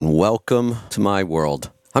welcome to my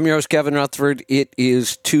world. I'm your host, Kevin Rutherford. It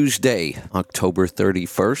is Tuesday, October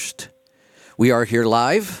 31st. We are here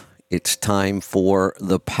live. It's time for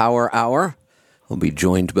the Power Hour. I'll be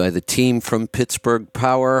joined by the team from Pittsburgh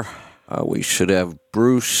Power. We should have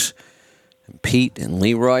Bruce and Pete and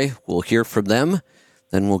Leroy. We'll hear from them.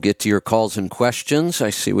 Then we'll get to your calls and questions.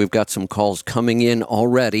 I see we've got some calls coming in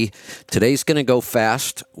already. Today's going to go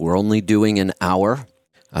fast. We're only doing an hour.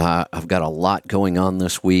 I've got a lot going on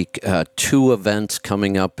this week. 2 events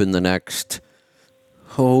coming up in the next,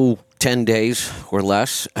 10 days or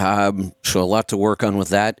less. So a lot to work on with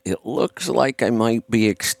that. It looks like I might be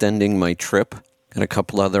extending my trip. Got a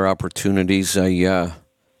couple other opportunities I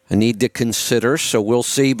need to consider, so we'll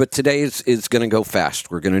see. But today is going to go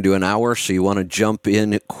fast. We're going to do an hour, so you want to jump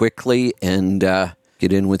in quickly and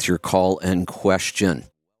get in with your call and question.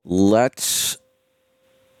 Let's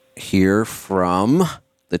hear from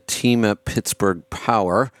the team at Pittsburgh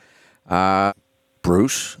Power.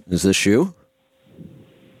 Bruce, is this you?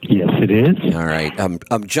 Yes, it is. All right. I'm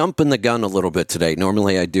jumping the gun a little bit today.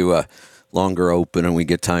 Normally I do a longer open and we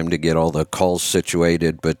get time to get all the calls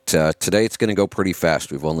situated, but today it's going to go pretty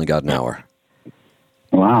fast. We've only got an hour.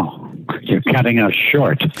 Wow. You're cutting us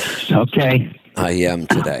short. Okay. I am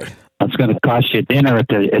today. That's going to cost you dinner at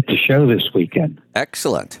the show this weekend.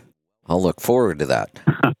 Excellent. I'll look forward to that.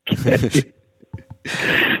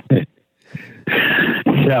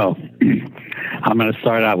 So, I'm going to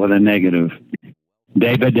start out with a negative.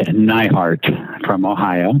 David Neihart from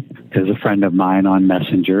Ohio is a friend of mine on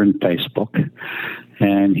Messenger and Facebook,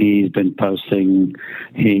 and he's been posting.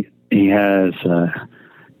 He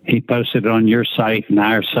posted on your site and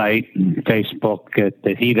our site and Facebook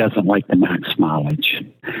that he doesn't like the max mileage,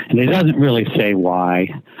 and he doesn't really say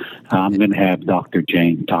why. I'm going to have Dr.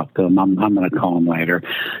 Jane talk to him. I'm going to call him later,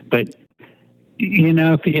 but. You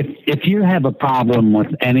know, if you have a problem with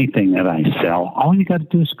anything that I sell, all you got to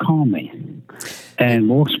do is call me, and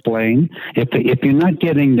we'll explain. If you're not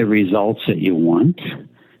getting the results that you want,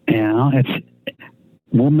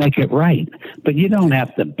 we'll make it right. But you don't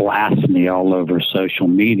have to blast me all over social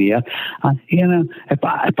media.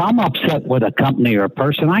 If I'm upset with a company or a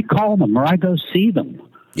person, I call them or I go see them.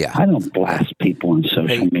 Yeah, I don't blast people on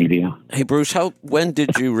social media. Hey, Bruce, when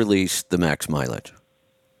did you release the max mileage?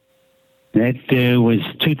 It was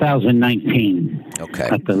 2019. Okay.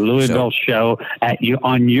 At the Louisville show,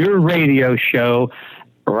 on your radio show,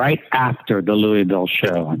 right after the Louisville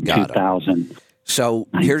show in 2000. So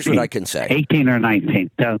here's what I can say. 18 or 19.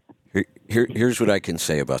 So, here's what I can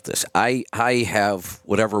say about this. I have,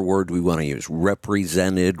 whatever word we want to use,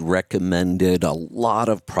 represented, recommended a lot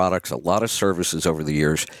of products, a lot of services over the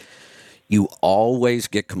years. You always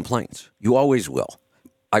get complaints. You always will.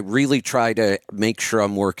 I really try to make sure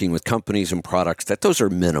I'm working with companies and products that those are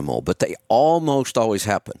minimal, but they almost always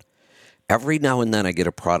happen. Every now and then I get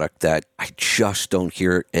a product that I just don't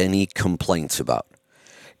hear any complaints about.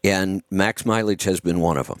 And max mileage has been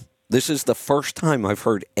one of them. This is the first time I've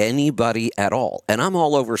heard anybody at all. And I'm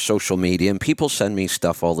all over social media and people send me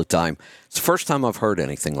stuff all the time. It's the first time I've heard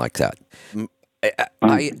anything like that.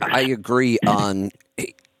 I agree on,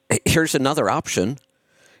 here's another option.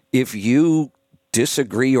 If you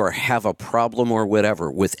disagree or have a problem or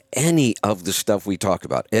whatever with any of the stuff we talk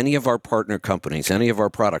about, any of our partner companies, any of our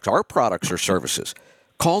products or services,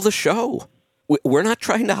 call the show. We're not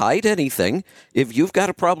trying to hide anything. If you've got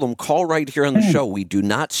a problem, call right here on the show. We do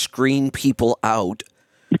not screen people out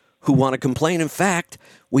who want to complain. In fact,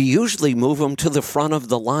 we usually move them to the front of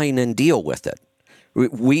the line and deal with it.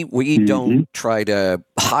 We don't try to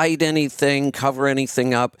hide anything, cover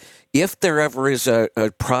anything up. If there ever is a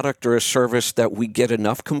product or a service that we get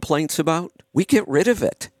enough complaints about, we get rid of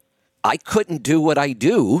it. I couldn't do what I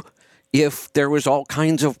do if there was all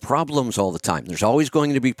kinds of problems all the time. There's always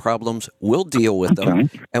going to be problems. We'll deal with them,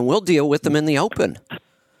 and we'll deal with them in the open.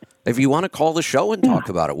 If you want to call the show and talk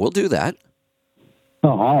about it, we'll do that.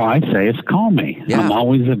 Well, all I say is call me. Yeah. I'm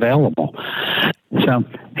always available. So,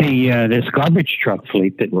 hey, this garbage truck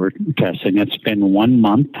fleet that we're testing, it's been 1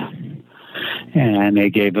 month, and they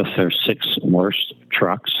gave us their 6 worst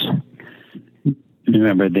trucks.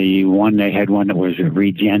 Remember they had one that was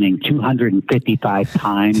regenning 255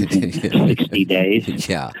 times in 60 days?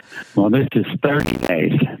 Yeah. Well, this is 30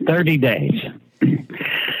 days. 30 days.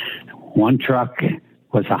 One truck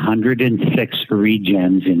was 106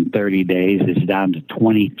 regens in 30 days. It's down to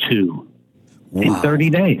 22 in 30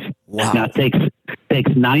 days. Wow. Now, it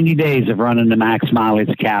takes 90 days of running the max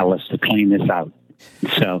mileage catalyst to clean this out.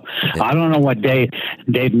 So I don't know what Dave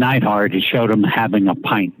Neihart, he showed him having a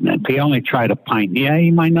pint. If he only tried a pint,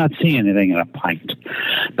 he might not see anything in a pint.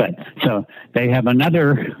 But so they have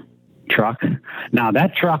another truck. Now,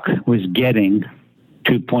 that truck was getting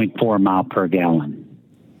 2.4 mile per gallon,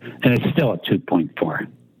 and it's still at 2.4.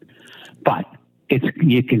 But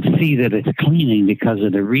you can see that it's cleaning because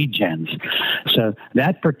of the regens. So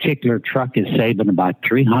that particular truck is saving about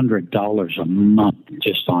 $300 a month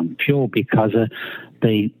just on fuel because of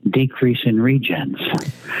the decrease in regens.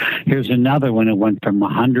 Here's another one. It went from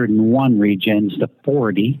 101 regens to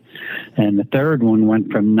 40, and the third one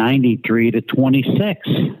went from 93 to 26.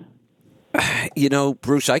 You know,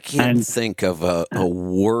 Bruce, I can't think of a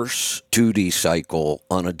worse duty cycle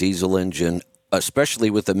on a diesel engine, especially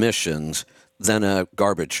with emissions, than a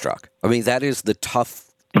garbage truck. I mean, that is the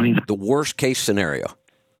worst case scenario.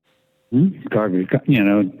 Garbage,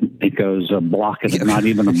 it goes a block not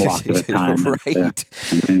even a block at a time. Right.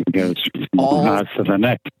 And then it goes from one house to the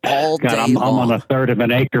next. I'm on a third of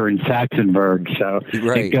an acre in Saxonburg, so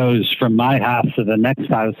right. It goes from my house to the next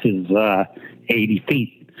house is 80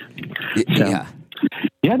 feet. So, yeah.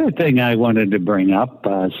 The other thing I wanted to bring up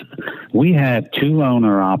was we have two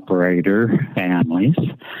owner-operator families,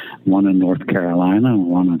 one in North Carolina and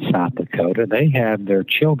one in South Dakota. They have their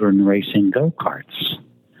children racing go-karts.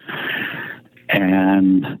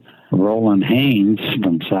 And Roland Haynes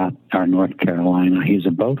from North Carolina, he's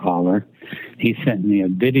a boat hauler. He sent me a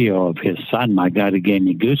video of his son. My God, it gave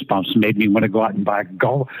me goosebumps, made me want to go out and buy a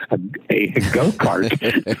go-kart.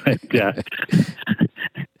 But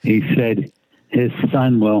he said his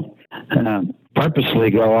son will purposely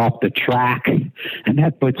go off the track, and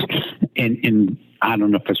that puts in I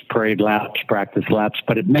don't know if it's parade laps, practice laps,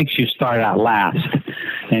 but it makes you start out last.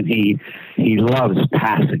 And he loves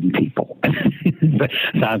passing people.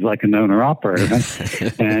 Sounds like an owner-operator.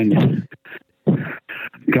 And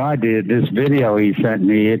God did this video he sent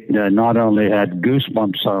me. It not only had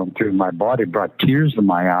goosebumps through my body, brought tears to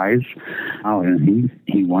my eyes. Oh, and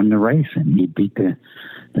he won the race, and he beat the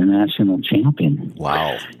national champion.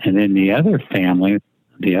 Wow. And then the other family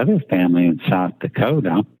in South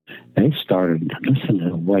Dakota, they started, listen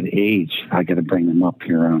to what age, I got to bring them up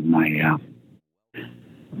here on my,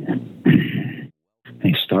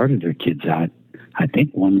 they started their kids out, I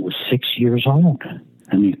think one was 6 years old.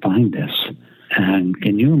 Let me find this. And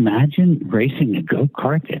can you imagine racing a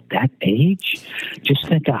go-kart at that age? Just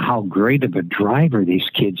think of how great of a driver these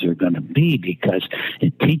kids are going to be, because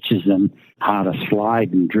it teaches them how to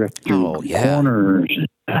slide and drift through corners.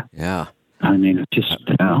 Yeah. I mean, it's just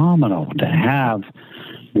phenomenal to have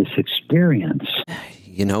this experience.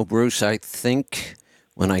 You know, Bruce, I think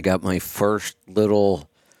when I got my first little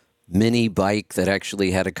mini bike that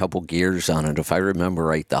actually had a couple gears on it, if I remember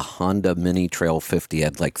right, the Honda Mini Trail 50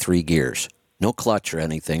 had like 3 gears. No clutch or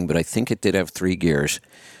anything, but I think it did have 3 gears.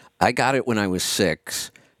 I got it when I was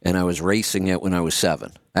 6, and I was racing it when I was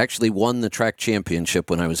 7. I actually won the track championship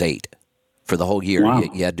when I was 8 for the whole year. Wow.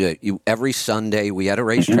 You had to, every Sunday, we had a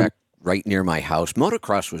racetrack right near my house.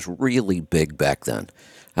 Motocross was really big back then.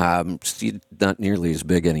 Not nearly as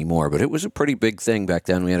big anymore, but it was a pretty big thing back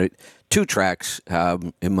then. We had 2 tracks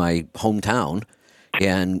in my hometown,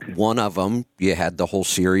 and one of them, you had the whole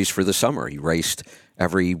series for the summer. You raced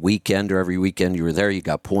every weekend you were there, you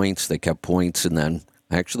got points. They kept points, and then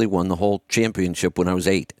I actually won the whole championship when I was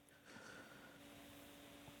 8.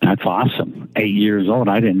 That's awesome. 8 years old.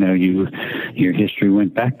 I didn't know your history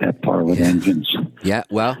went back that far with engines. Yeah,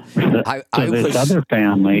 well, this other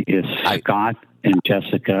family is Scott and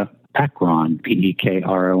Jessica Pekron,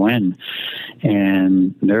 Pekron,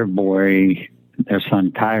 and their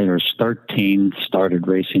son Tyler's 13, started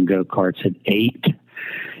racing go-karts at 8,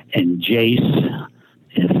 and Jace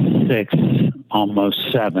is 6,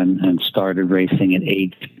 almost 7, and started racing at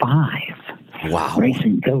age 5. Wow.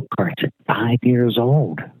 Racing go-karts at 5 years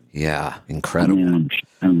old. Yeah, incredible. I mean,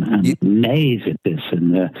 I'm amazed at this.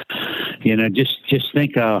 And, just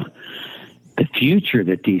think of the future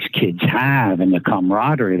that these kids have and the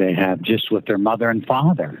camaraderie they have just with their mother and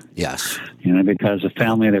father. Yes. Because a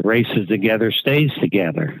family that races together stays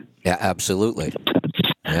together. Yeah, absolutely.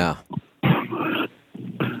 Yeah.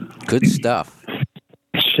 Good stuff.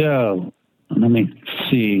 So, let me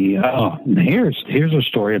see. Oh, here's a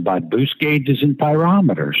story about boost gauges and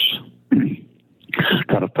pyrometers.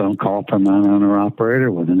 Got a phone call from an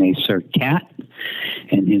owner-operator with an Acer Cat,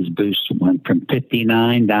 and his boost went from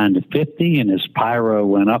 59 down to 50, and his pyro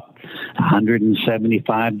went up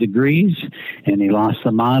 175 degrees, and he lost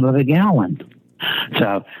the mile of a gallon.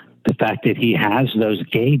 So the fact that he has those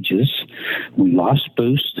gauges, we lost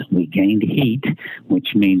boost, we gained heat,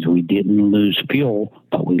 which means we didn't lose fuel,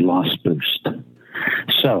 but we lost boost.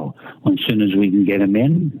 So as soon as we can get him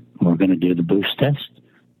in, we're going to do the boost test,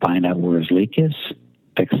 find out where his leak is,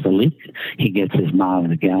 fix the leak. He gets his mile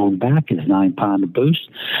a gallon back, his 9-pounder boost,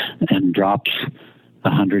 and drops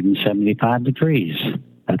 175 degrees.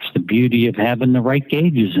 That's the beauty of having the right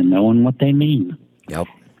gauges and knowing what they mean.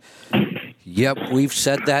 Yep, we've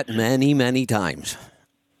said that many, many times.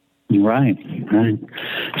 Right.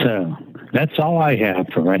 So that's all I have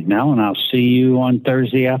for right now, and I'll see you on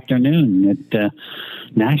Thursday afternoon at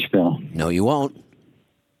Nashville. No, you won't.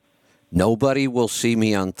 Nobody will see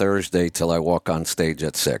me on Thursday till I walk on stage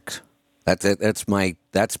at 6. That's it. That's my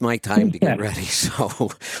time to get ready.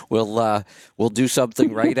 So we'll do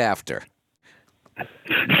something right after.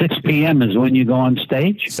 6 p.m. is when you go on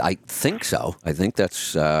stage? I think so. I think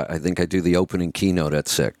that's. I think I do the opening keynote at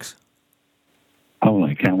 6.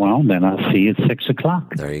 Holy cow! Well, then I'll see you at 6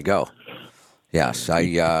 o'clock. There you go. Yes,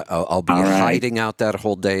 I'll be hiding out that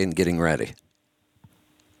whole day and getting ready.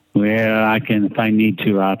 Well, I can. If I need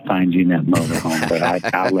to, I'll find you in that motorhome,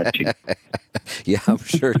 but I'll let you. Yeah, I'm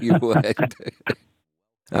sure you would.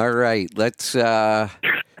 All right, let's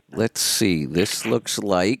see. This looks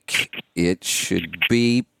like it should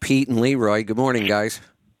be Pete and Leroy. Good morning, guys.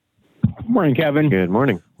 Good morning, Kevin. Good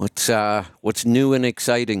morning. What's new and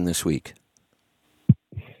exciting this week?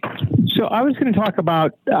 So I was going to talk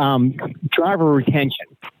about driver retention.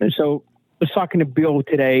 So I was talking to Bill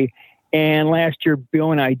today, and last year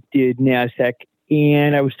Bill and I did NASDAQ,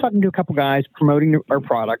 and I was talking to a couple guys promoting our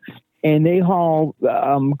products, and they haul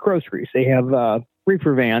groceries. They have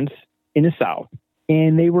reefer vans in the South,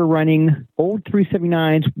 and they were running old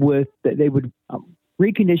 379s they would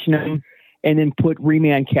recondition them and then put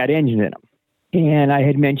Reman Cat engines in them. And I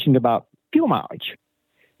had mentioned about fuel mileage.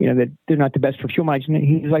 That they're not the best for fuel mileage. And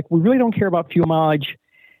he's like, we really don't care about fuel mileage.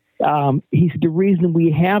 He said, the reason we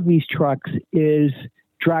have these trucks is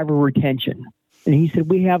driver retention. And he said,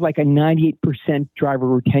 we have like a 98% driver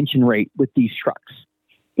retention rate with these trucks.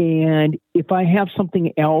 And if I have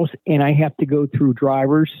something else and I have to go through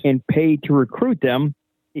drivers and pay to recruit them,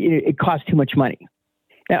 it costs too much money.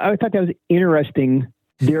 Now, I thought that was interesting,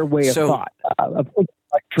 their way of thought. Of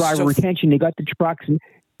like driver retention, they got the trucks and...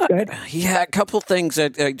 Yeah, a couple things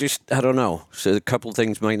that I don't know. So a couple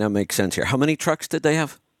things might not make sense here. How many trucks did they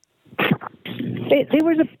have? It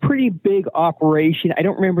was a pretty big operation. I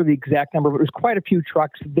don't remember the exact number, but it was quite a few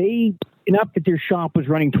trucks. Enough that their shop was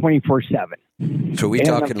running 24/7. So we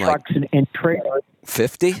talking like trucks and trailers,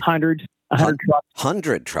 50, 100 trucks.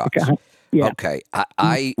 100 trucks. Okay. Yeah. Okay.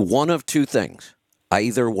 I one of two things. I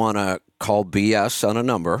either want to call BS on a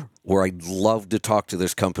number, or I'd love to talk to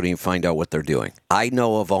this company and find out what they're doing. I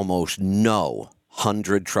know of almost no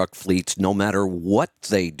 100 truck fleets, no matter what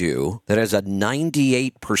they do, that has a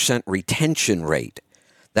 98% retention rate.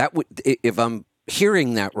 That would, if I'm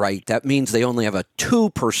hearing that right, that means they only have a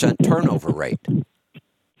 2% turnover rate.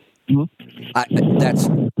 That's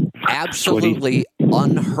absolutely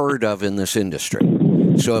unheard of in this industry.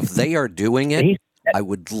 So if they are doing it, I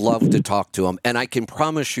would love to talk to them. And I can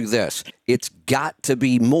promise you this, it's got to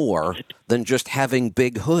be more than just having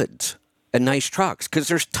big hoods and nice trucks, because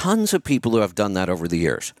there's tons of people who have done that over the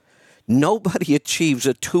years. Nobody achieves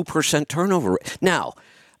a 2% turnover rate. Now,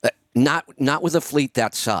 not with a fleet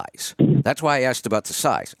that size. That's why I asked about the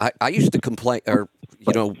size. I used to complain or,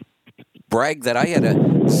 brag that I had a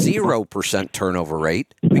 0% turnover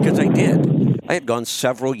rate because I did. I had gone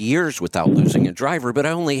several years without losing a driver, but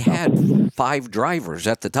I only had 5 drivers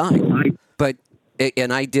at the time.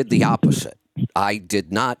 And I did the opposite. I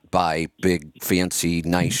did not buy big, fancy,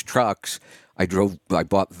 nice trucks. I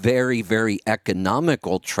bought very, very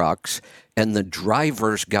economical trucks, and the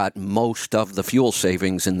drivers got most of the fuel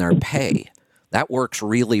savings in their pay. That works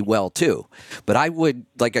really well, too. But I would,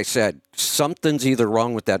 like I said, something's either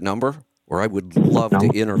wrong with that number, or I would love to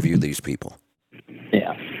interview these people.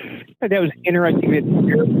 Yeah. That was interesting that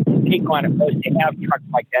your take on it was to have trucks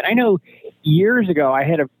like that. I know years ago I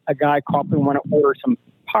had a guy call up and want to order some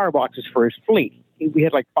power boxes for his fleet. We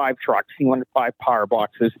had like 5 trucks. He wanted 5 power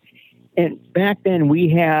boxes. And back then we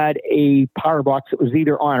had a power box that was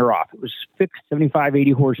either on or off. It was fixed 75,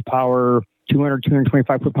 80 horsepower, 200,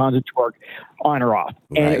 225 foot-pounds of torque, on or off.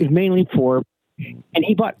 Right. And it was mainly for, and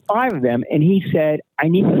he bought 5 of them, and he said, I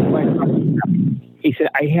need to buy a truck. He said,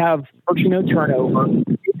 I have virtually no turnover.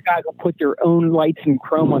 These guys will put their own lights and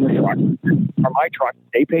chrome on the truck. For my truck,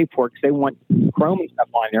 they pay for it because they want chrome and stuff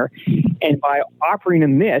on there. And by offering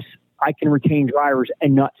them this, I can retain drivers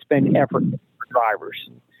and not spend effort for drivers,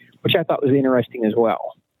 which I thought was interesting as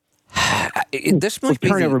well. This might be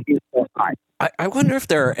turnover being so high. I wonder if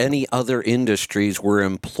there are any other industries where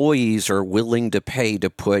employees are willing to pay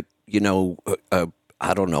to put,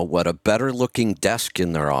 I don't know, a better looking desk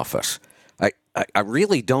in their office. I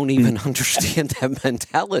really don't even understand that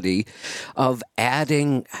mentality of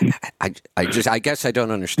adding. I guess I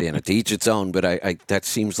don't understand it. To each its own, but that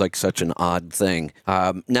seems like such an odd thing.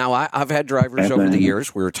 Now, I've had drivers over the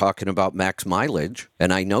years. We were talking about max mileage,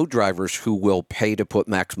 and I know drivers who will pay to put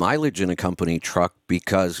max mileage in a company truck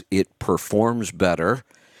because it performs better,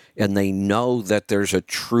 and they know that there's a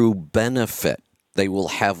true benefit. They will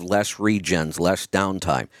have less regens, less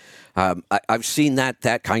downtime. I've seen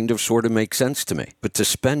that kind of sort of makes sense to me. But to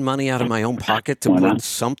spend money out of my own pocket to put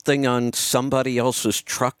something on somebody else's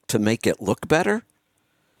truck to make it look better,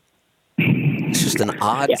 it's just an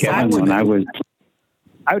odd thought. I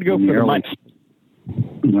would go for the money.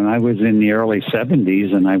 When I was in the early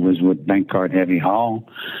 70s and I was with Bankcard Heavy Haul,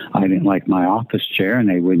 I didn't like my office chair and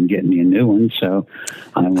they wouldn't get me a new one. So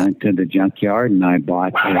I went to the junkyard and I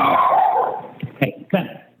bought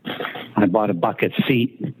a bucket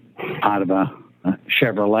seat out of a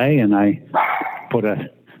Chevrolet, and I put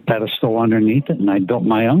a pedestal underneath it, and I built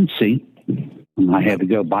my own seat. And I had to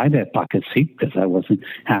go buy that bucket seat because I wasn't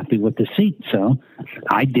happy with the seat. So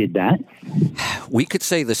I did that. We could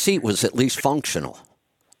say the seat was at least functional.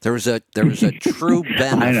 There was a true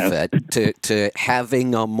benefit to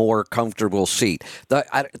having a more comfortable seat.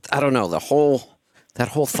 I don't know, that whole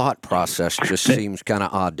thought process just seems kind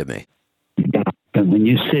of odd to me. But when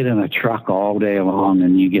you sit in a truck all day long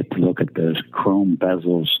and you get to look at those chrome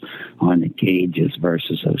bezels on the gauges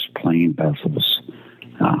versus those plain bezels,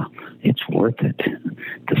 it's worth it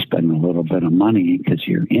to spend a little bit of money because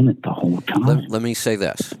you're in it the whole time. Let me say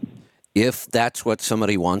this. If that's what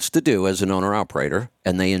somebody wants to do as an owner-operator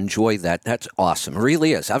and they enjoy that, that's awesome. It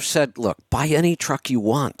really is. I've said, look, buy any truck you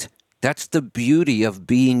want. That's the beauty of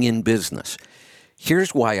being in business.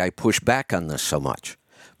 Here's why I push back on this so much.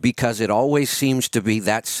 Because it always seems to be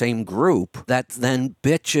that same group that then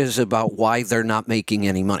bitches about why they're not making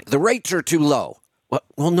any money. The rates are too low.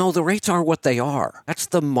 Well, no, the rates are what they are. That's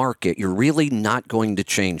the market. You're really not going to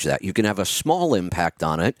change that. You can have a small impact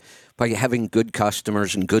on it by having good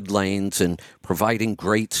customers and good lanes and providing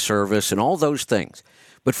great service and all those things.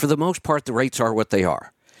 But for the most part, the rates are what they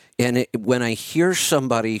are. And when I hear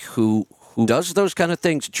somebody who does those kind of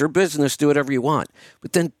things, it's your business, do whatever you want.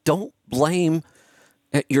 But then don't blame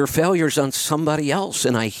your failures on somebody else.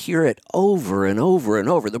 And I hear it over and over and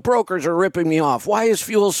over. The brokers are ripping me off. Why is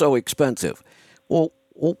fuel so expensive? Well,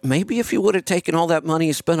 maybe if you would have taken all that money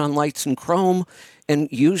you spent on lights and chrome and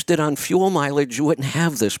used it on fuel mileage, you wouldn't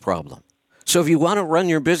have this problem. So if you want to run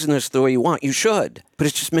your business the way you want, you should. But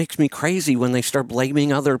it just makes me crazy when they start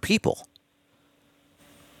blaming other people.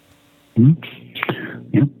 Mm-hmm.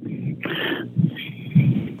 Yeah.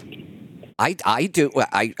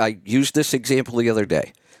 I used this example the other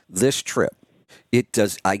day. This trip,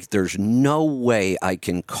 there's no way I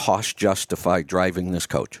can cost justify driving this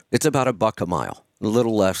coach. It's about $1 a mile, a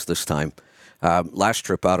little less this time. Last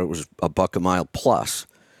trip out, it was $1 a mile plus.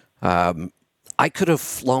 I could have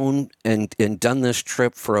flown and done this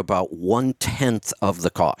trip for about 1/10 of the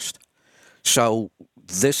cost. So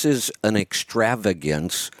this is an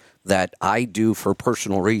extravagance that I do for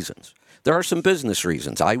personal reasons. There are some business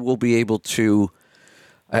reasons. I will be able to,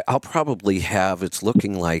 I'll probably have, it's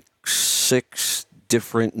looking like 6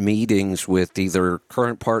 different meetings with either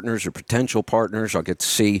current partners or potential partners. I'll get to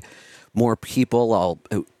see more people.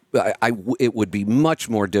 It would be much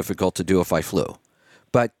more difficult to do if I flew.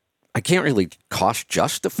 But I can't really cost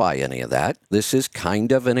justify any of that. This is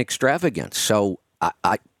kind of an extravagance. So,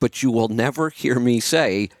 but you will never hear me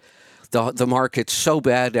say, the market's so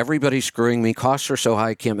bad, everybody's screwing me, costs are so high,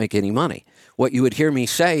 I can't make any money. What you would hear me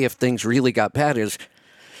say if things really got bad is,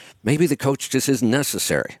 maybe the coach just isn't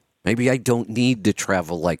necessary. Maybe I don't need to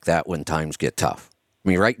travel like that when times get tough. I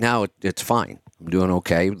mean, right now, it's fine. I'm doing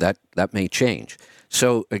okay. That may change.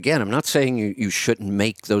 So, again, I'm not saying you shouldn't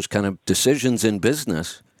make those kind of decisions in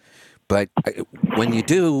business, but when you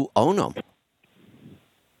do, own them.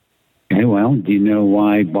 Okay, well, do you know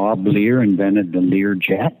why Bob Lear invented the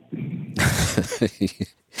Learjet?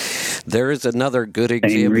 There is another good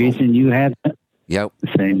example. Same reason you had. Yep.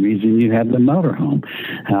 Same reason you had the motorhome.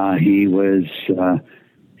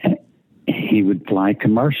 He would fly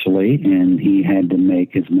commercially, and he had to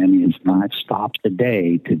make as many as 5 stops a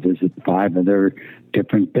day to visit 5 of their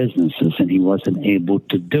different businesses, and he wasn't able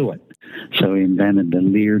to do it. So he invented the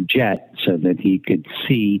Learjet so that he could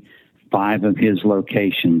see 5 of his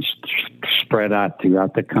locations spread out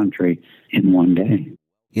throughout the country in one day.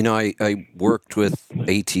 You know, I worked with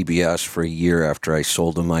ATBS for a year after I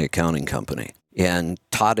sold them my accounting company. And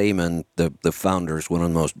Todd Amon, the founder, is one of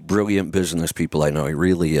the most brilliant business people I know. He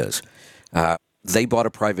really is. they bought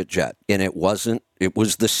a private jet, and it was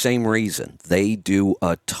the same reason. They do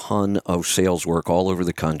a ton of sales work all over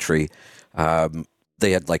the country.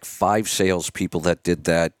 They had like 5 salespeople that did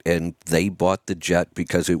that, and they bought the jet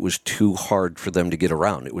because it was too hard for them to get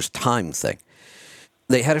around. It was time thing.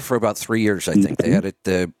 They had it for about 3 years, I think. They had it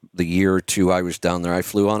the year or two I was down there. I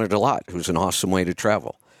flew on it a lot. It was an awesome way to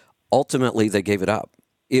travel. Ultimately, they gave it up.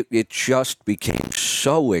 It just became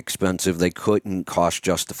so expensive they couldn't cost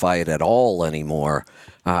justify it at all anymore.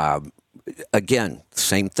 Again,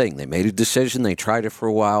 same thing. They made a decision. They tried it for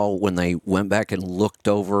a while. When they went back and looked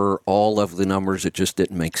over all of the numbers, it just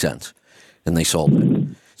didn't make sense, and they sold it.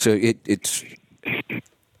 So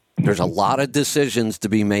there's a lot of decisions to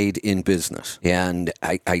be made in business, and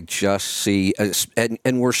I just see,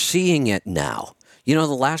 and we're seeing it now. The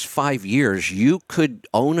last 5 years, you could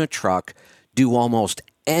own a truck, do almost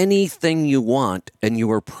anything you want, and you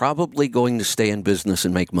were probably going to stay in business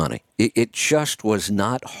and make money. It just was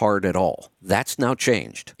not hard at all. That's now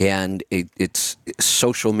changed, and it's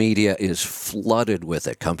social media is flooded with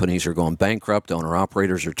it. Companies are going bankrupt.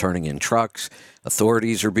 Owner-operators are turning in trucks.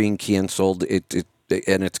 Authorities are being canceled.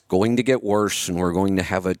 And it's going to get worse, and we're going to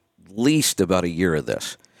have at least about a year of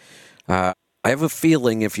this. I have a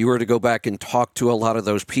feeling if you were to go back and talk to a lot of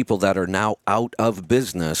those people that are now out of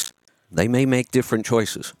business, they may make different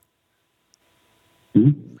choices.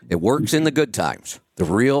 It works in the good times. The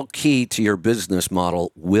real key to your business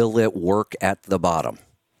model, will it work at the bottom?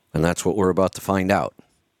 And that's what we're about to find out.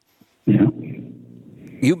 Yeah.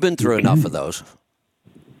 You've been through enough of those.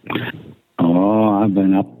 Oh, I've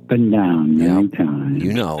been up and down many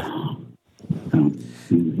times.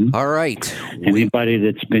 All right. Anybody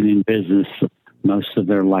that's been in business most of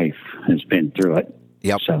their life has been through it.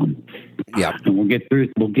 Yep. So, yeah, and we'll get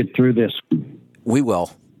through this. We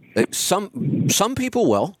will. Some people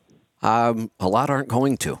will. A lot aren't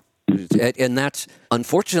going to, and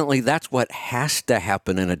unfortunately that's what has to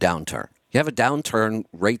happen in a downturn. You have a downturn,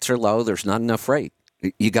 rates are low. There's not enough rate.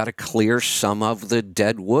 You got to clear some of the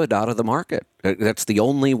dead wood out of the market. That's the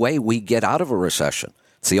only way we get out of a recession.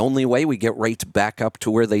 It's the only way we get rates back up to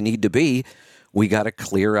where they need to be. We got to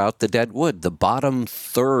clear out the dead wood. The bottom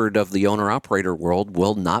third of the owner-operator world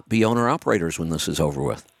will not be owner-operators when this is over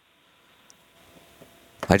with.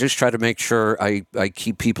 I just try to make sure I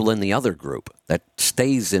keep people in the other group that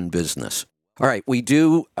stays in business. All right,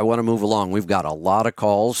 I want to move along. We've got a lot of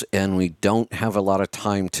calls, and we don't have a lot of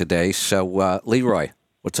time today. So, Leroy,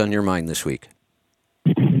 what's on your mind this week?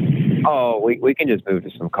 Oh, we can just move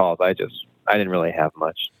to some calls. I didn't really have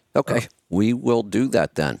much. Okay, we will do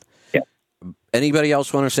that then. Yeah. Anybody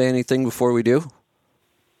else want to say anything before we do?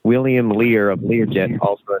 William Lear of Learjet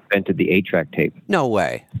also invented the 8-track tape. No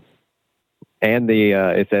way. And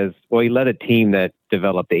it says, he led a team that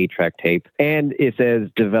developed the 8-track tape, and it says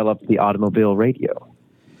developed the automobile radio.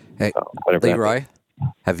 Hey, Leroy,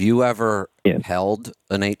 have you ever held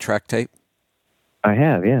an 8-track tape? I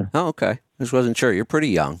have, yeah. Oh, okay. I just wasn't sure. You're pretty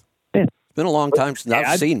young. Yeah. It's been a long time since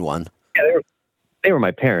I've seen one. Yeah, they were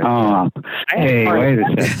my parents. Hey, wait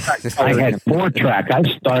a second. I had 4-track. I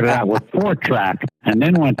started out with 4-track and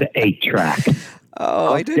then went to 8-track.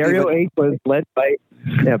 Oh, I didn't Stereo 8 was led by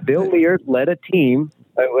Bill Lear led a team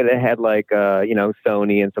that had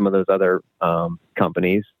Sony and some of those other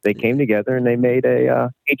companies. They came together and they made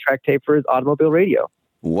a 8-track tape for his automobile radio.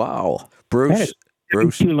 Wow. Bruce.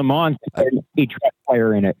 72 Le Mans had an 8-track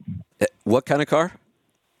player in it. What kind of car?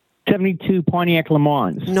 72 Pontiac Le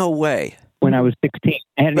Mans. No way. When I was 16.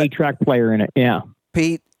 I had an 8-track player in it, yeah.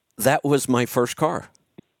 Pete, that was my first car.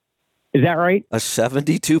 Is that right? A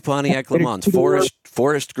 72 Pontiac Le Mans,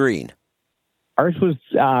 forest green. Ours was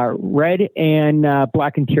red and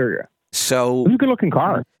black interior. So it was a good-looking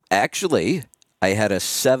car. Actually, I had a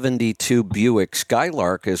 72 Buick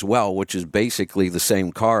Skylark as well, which is basically the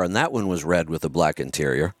same car, and that one was red with a black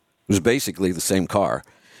interior. It was basically the same car.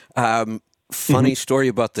 Funny story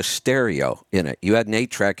about the stereo in it. You had an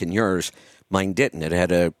 8-track in yours. Mine didn't. It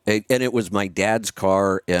had and it was my dad's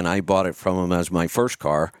car, and I bought it from him as my first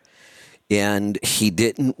car. And he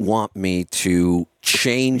didn't want me to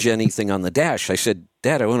change anything on the dash. I said,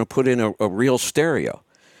 Dad, I want to put in a real stereo.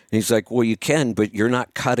 And he's like, well, you can, but you're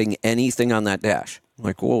not cutting anything on that dash. I'm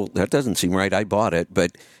like, well, that doesn't seem right. I bought it.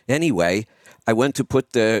 But anyway, I went to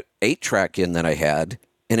put the 8-track in that I had,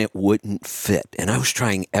 and it wouldn't fit. And I was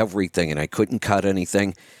trying everything, and I couldn't cut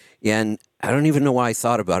anything. And I don't even know why I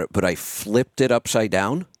thought about it, but I flipped it upside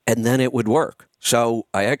down, and then it would work. So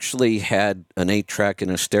I actually had an 8-track and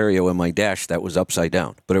a stereo in my dash that was upside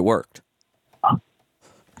down, but it worked.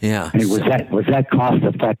 Yeah. Hey, was that cost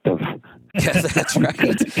effective Yeah, that's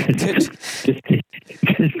right.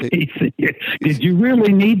 Did you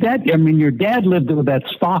really need that? I mean, your dad lived with that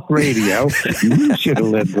stock radio. You should have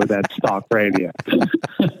lived with that stock radio.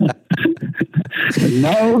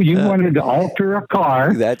 No, you wanted to alter a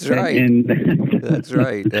car. That's right. That's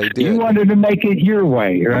right. I did. You wanted to make it your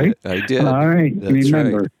way, right? I did. All right. That's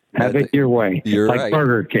Remember, right. have it your way. You're like right.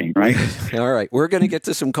 Burger King, right? All right. We're going to get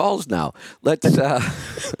to some calls now. Let's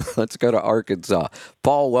go to Arkansas.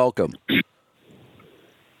 Paul, welcome.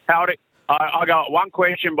 Howdy. I got one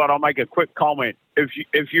question, but I'll make a quick comment.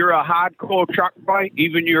 If you're a hardcore truck driver,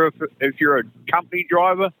 even if you're a company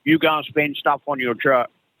driver, you go and spend stuff on your truck,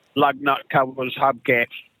 lug nut covers, hubcaps.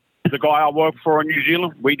 The guy I work for in New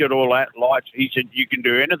Zealand, we did all that. Lights. He said you can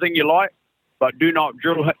do anything you like, but do not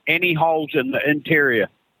drill any holes in the interior.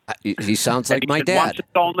 He sounds like my dad. Once it's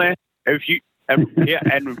on there,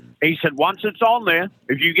 and he said once it's on there,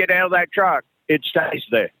 if you get out of that truck, it stays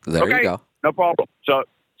there. There you go. No problem. So,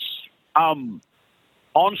 on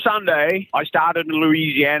Sunday, I started in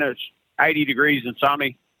Louisiana. It's 80 degrees and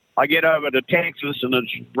sunny. I get over to Texas and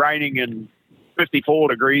it's raining and 54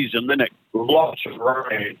 degrees, and then it lots of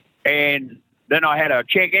rain. And then I had a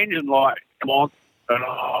check engine light come on, and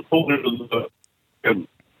I pulled into and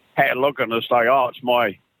had a look, and it's like, oh, it's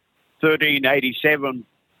my 1387,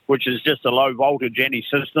 which is just a low voltage any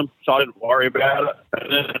system, so I didn't worry about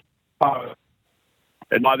it.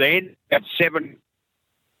 And by the end, I got 7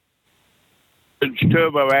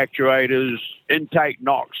 turbo actuators, intake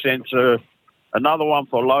knock sensor, another one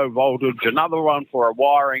for low voltage, another one for a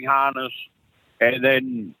wiring harness, and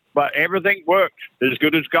then, but everything worked as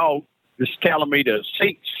good as gold. Just telling me to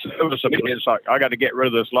seek service. It's like, I got to get rid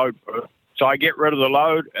of this load. So I get rid of the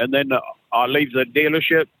load, and then I leave the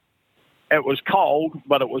dealership. It was cold,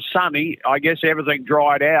 but it was sunny. I guess everything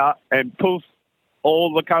dried out, and poof,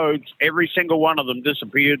 all the codes, every single one of them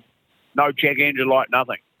disappeared. No check engine light,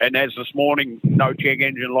 nothing. And as this morning, no check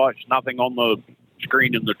engine lights, nothing on the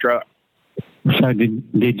screen in the truck. So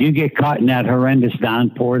did you get caught in that horrendous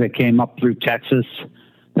downpour that came up through Texas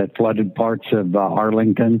that flooded parts of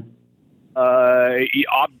Arlington? I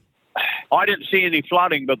didn't see any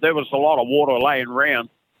flooding, but there was a lot of water laying around,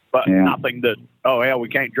 but nothing that, we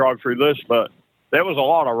can't drive through this. But there was a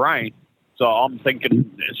lot of rain. So I'm thinking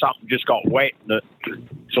something just got wet and it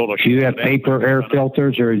sort of... Do you have paper air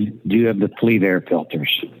filters, or do you have the Fleet air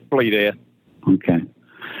filters? Fleet air. Okay.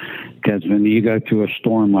 Because when you go through a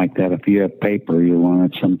storm like that, if you have paper, you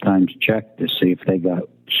want to sometimes check to see if they got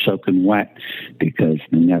soaking wet, because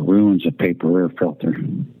then that ruins a paper air filter.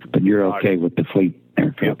 But you're okay with the Fleet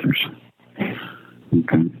air filters.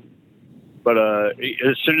 Okay. But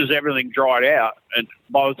as soon as everything dried out, and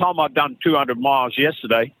by the time I'd done 200 miles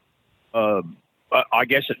yesterday, I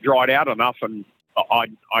guess it dried out enough, and I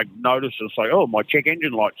noticed it's like, oh, my check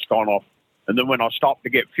engine light's gone off. And then when I stopped to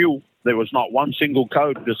get fuel, there was not one single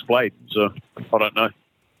code displayed. So I don't know.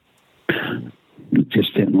 You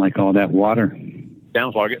just didn't like all that water.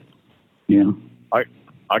 Sounds like it. Yeah.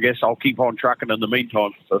 I guess I'll keep on trucking in the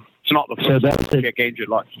meantime. So it's not the first time check engine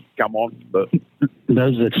lights come on. But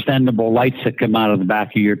those extendable lights that come out of the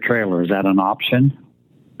back of your trailer, is that an option?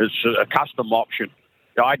 It's a custom option.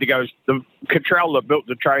 I had to go. The Cottrell that built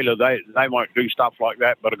the trailer, they won't do stuff like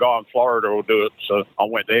that, but a guy in Florida will do it. So I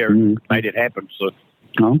went there and made it happen. So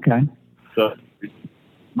okay. So it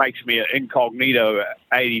makes me an incognito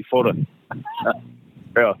 80-footer.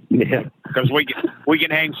 Yeah. Because we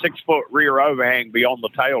can hang 6-foot rear overhang beyond the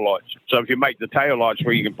tail lights. So if you make the tail lights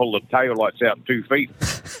where you can pull the tail lights out 2 feet,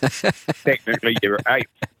 technically you're 8.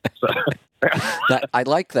 So I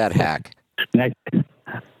like that hack.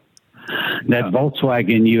 That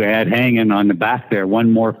Volkswagen you had hanging on the back there,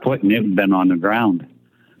 one more foot and it would have been on the ground.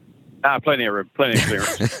 Plenty of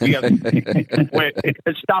clearance.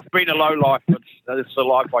 It's tough being a low life, but it's the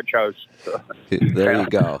life I chose. So. There you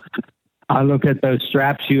go. I look at those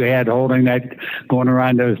straps you had holding that, going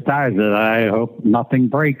around those tires, and I hope nothing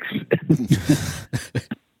breaks.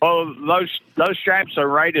 Well, those straps are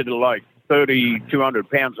rated at like 3,200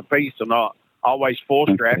 pounds a piece, and I always 4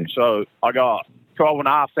 straps, so I got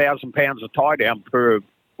 12,500 pounds of tie down for a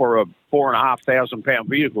 4,500 pound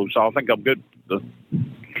vehicle. So I think I'm good.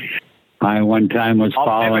 I one time was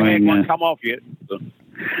following. I've never had one come off yet. So.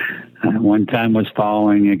 One time was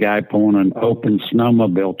following a guy pulling an open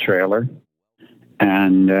snowmobile trailer,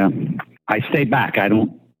 and I stay back. I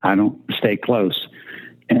don't stay close.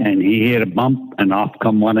 And he hit a bump, and off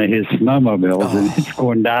come one of his snowmobiles, and it's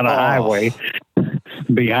going down a highway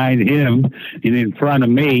behind him and in front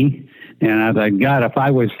of me. And I thought, God, if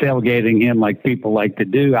I was tailgating him like people like to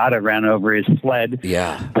do, I'd have ran over his sled.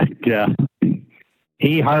 Yeah. But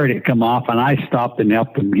he heard it come off, and I stopped and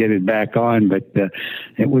helped him get it back on. But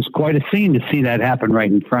it was quite a scene to see that happen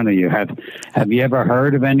right in front of you. Have you ever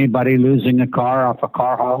heard of anybody losing a car off a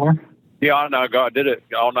car hauler? Yeah, I know a guy did it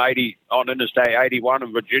on Interstate 81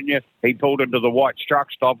 in Virginia. He pulled into the White's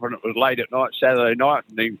truck stop, and it was late at night, Saturday night,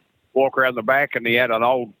 and he walked around the back, and he had an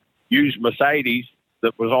old used Mercedes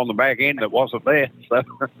that was on the back end that wasn't there. So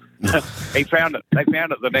he found it. They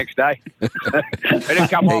found it the next day. It didn't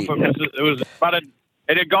come off.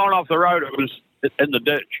 It had gone off the road. It was in the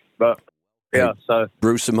ditch. But yeah, so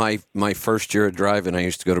Bruce, in my first year of driving, I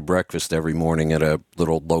used to go to breakfast every morning at a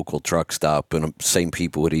little local truck stop, and the same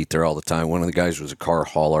people would eat there all the time. One of the guys was a car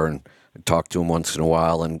hauler, and I'd talk to him once in a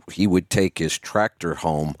while, and he would take his tractor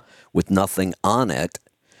home with nothing on it,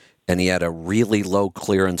 and he had a really low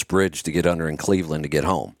clearance bridge to get under in Cleveland to get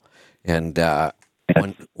home. And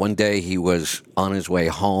one day he was on his way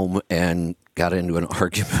home and got into an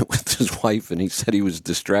argument with his wife, and he said he was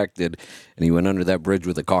distracted, and he went under that bridge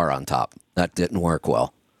with a car on top. That didn't work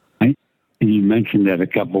well. You mentioned that a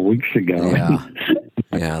couple of weeks ago.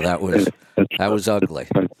 Yeah, that was ugly.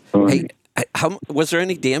 Hey, was there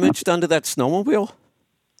any damage done to that snowmobile?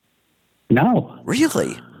 No.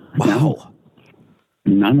 Really? Wow. No.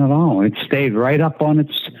 None at all. It stayed right up on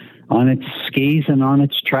its skis and on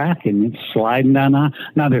its track, and it's sliding down.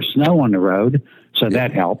 Now there's snow on the road, so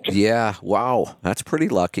that helped. Yeah. Wow. That's pretty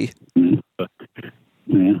lucky.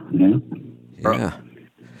 Yeah.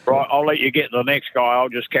 right. I'll let you get the next guy. I'll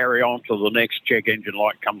just carry on till the next check engine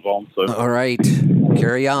light comes on. So all right,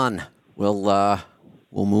 carry on. We'll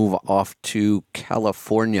move off to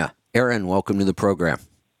California. Aaron, welcome to the program.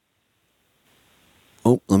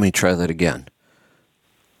 Oh, let me try that again.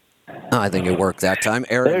 I think it worked that time.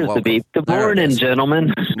 Aaron, there's welcome. the beep. Good morning,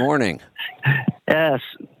 gentlemen. Morning. Yes.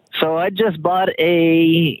 So I just bought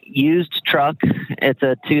a used truck. It's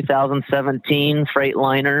a 2017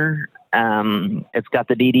 Freightliner. It's got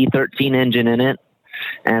the DD13 engine in it,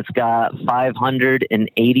 and it's got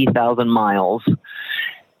 580,000 miles.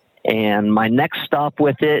 And my next stop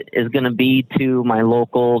with it is going to be to my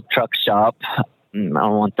local truck shop. I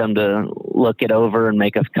want them to look it over and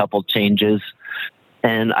make a couple changes.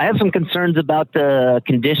 And I have some concerns about the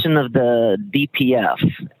condition of the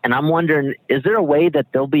DPF. And I'm wondering, is there a way that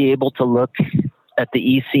they'll be able to look at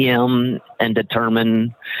the ECM and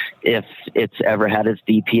determine if it's ever had its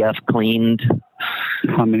DPF cleaned?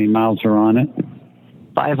 How many miles are on it?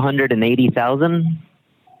 580,000.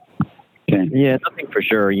 Okay. Yeah, nothing for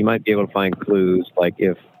sure. You might be able to find clues, like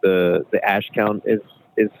if the ash count is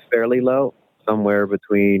fairly low, somewhere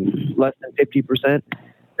between less than 50%.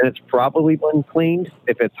 And it's probably been cleaned.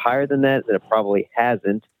 If it's higher than that, then it probably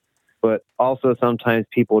hasn't. But also sometimes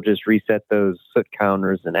people just reset those soot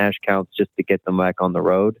counters and ash counts just to get them back on the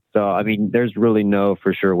road. So, I mean, there's really no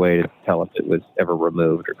for sure way to tell if it was ever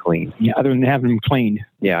removed or cleaned. Yeah, other than having them cleaned.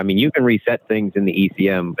 Yeah, I mean, you can reset things in the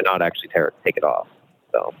ECM, but not actually take it off.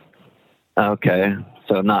 So, okay.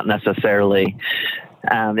 So not necessarily.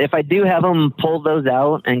 If I do have them pull those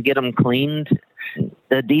out and get them cleaned,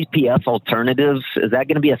 the DPF alternatives, is that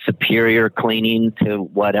going to be a superior cleaning to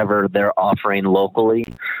whatever they're offering locally?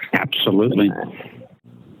 Absolutely.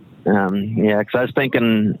 Yeah, because I was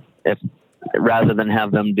thinking if rather than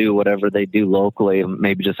have them do whatever they do locally,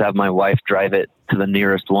 maybe just have my wife drive it to the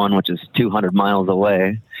nearest one, which is 200 miles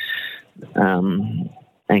away, and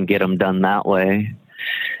get them done that way.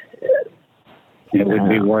 It would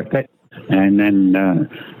be worth it. And then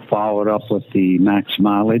follow it up with the max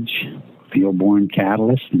mileage fuel-borne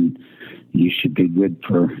catalyst, and you should be good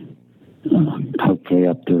for hopefully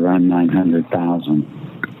up to around 900,000.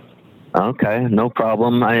 Okay, no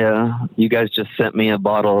problem. You guys just sent me a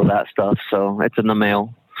bottle of that stuff, so it's in the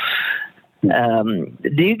mail. Do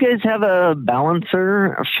you guys have a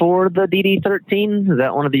balancer for the DD13? Is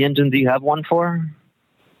that one of the engines you have one for?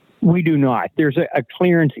 We do not. There's a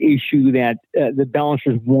clearance issue that the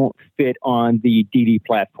balancers won't fit on the DD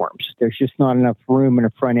platforms. There's just not enough room in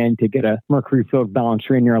the front end to get a mercury-filled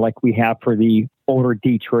balancer in there like we have for the older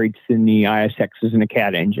Detroits and the ISXs and the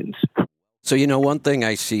CAT engines. So, one thing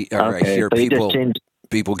I see, or I hear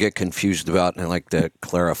people get confused about, and I like to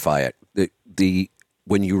clarify it.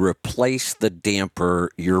 When you replace the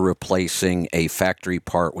damper, you're replacing a factory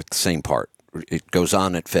part with the same part. It goes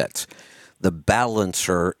on, it fits. The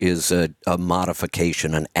balancer is a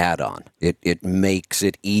modification, an add-on. It makes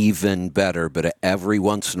it even better, but every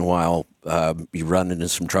once in a while you run into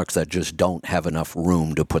some trucks that just don't have enough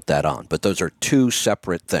room to put that on. But those are two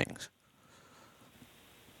separate things.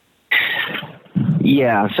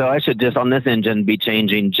 Yeah, so I should just, on this engine, be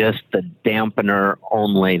changing just the dampener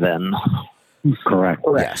only then. Correct.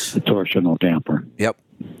 Yes. The torsional damper. Yep.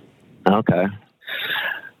 Okay.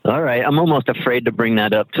 All right. I'm almost afraid to bring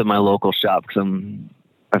that up to my local shop because I'm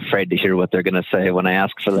afraid to hear what they're going to say when I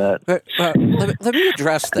ask for that. Let me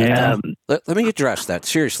address that. Yeah. Let me address that.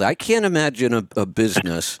 Seriously, I can't imagine a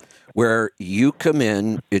business where you come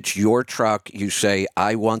in, it's your truck, you say,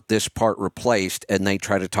 I want this part replaced, and they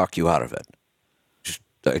try to talk you out of it. Just,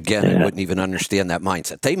 again, I wouldn't even understand that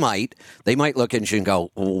mindset. They might look at you and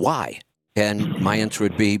go, well, why? And my answer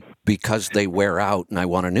would be, because they wear out and I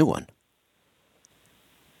want a new one.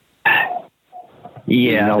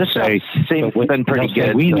 Yeah, They'll say, seems been pretty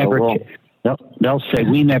they'll say, good. they'll say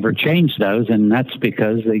we never change those, and that's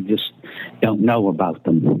because they just don't know about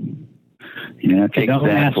them. You know, if you don't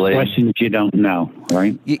ask questions, you don't know,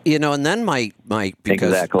 right? You know, and then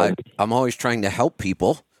because I'm always trying to help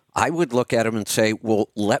people, I would look at them and say, well,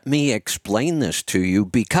 let me explain this to you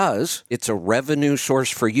because it's a revenue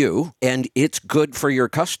source for you and it's good for your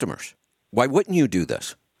customers. Why wouldn't you do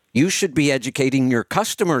this? You should be educating your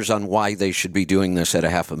customers on why they should be doing this at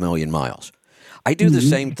 500,000 miles. I do the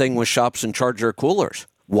same thing with shops and charger coolers.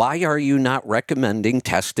 Why are you not recommending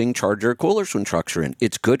testing charger coolers when trucks are in?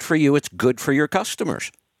 It's good for you. It's good for your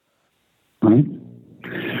customers. Right.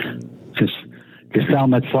 Just tell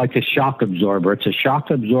them it's like a shock absorber. It's a shock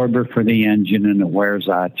absorber for the engine, and it wears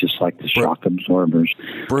out just like the shock absorbers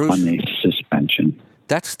on the suspension.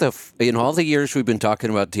 That's in all the years we've been talking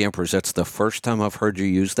about dampers, that's the first time I've heard you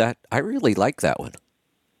use that. I really like that one.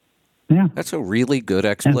 Yeah. That's a really good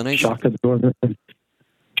explanation. Shock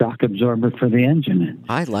absorber for the engine.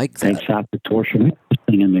 I like that. Takes out the torsion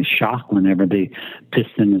and the shock whenever the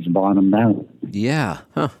piston is bottomed out. Yeah.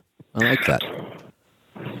 Huh. I like that.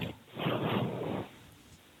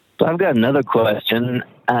 So I've got another question.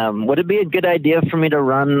 Would it be a good idea for me to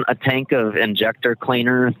run a tank of injector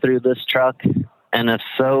cleaner through this truck? And if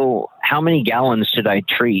so, how many gallons should I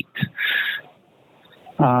treat?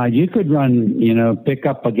 You could run, pick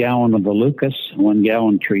up a gallon of the Lucas. 1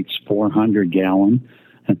 gallon treats 400 gallon,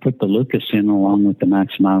 and put the Lucas in along with the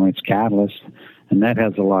max mileage catalyst. And that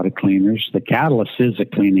has a lot of cleaners. The catalyst is a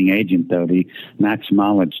cleaning agent, though. The max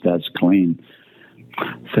mileage does clean.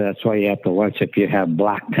 So that's why you have to watch. If you have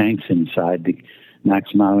black tanks inside, the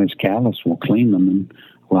max mileage catalyst will clean them. And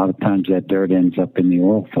a lot of times that dirt ends up in the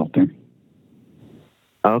oil filter.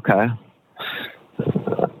 Okay.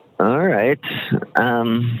 All right.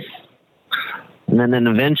 And then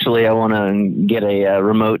eventually I want to get a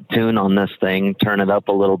remote tune on this thing, turn it up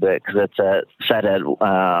a little bit because it's set at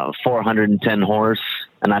 410 horse,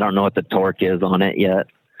 and I don't know what the torque is on it yet.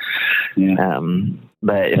 Yeah.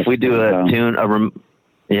 But if we do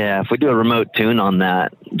if we do a remote tune on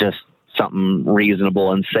that, just something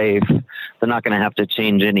reasonable and safe, they're not going to have to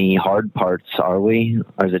change any hard parts, are we?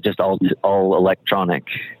 Or is it just all electronic?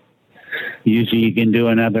 Usually you can do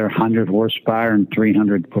another 100 horsepower and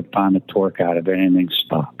 300 foot-pound of torque out of anything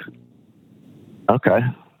stock. Okay.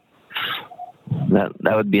 That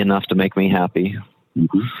would be enough to make me happy.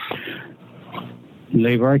 Mm-hmm.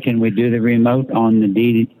 Leroy, can we do the remote on the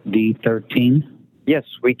DD13? Yes,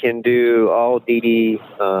 we can do all DD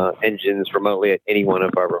engines remotely at any one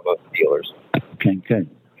of our remote dealers. Okay, good.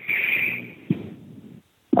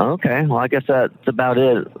 Okay, well, I guess that's about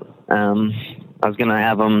it. I was going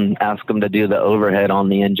to ask them to do the overhead on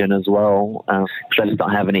the engine as well, because I just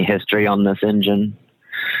don't have any history on this engine.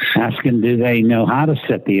 Ask them, do they know how to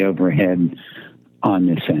set the overhead on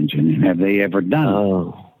this engine? And have they ever done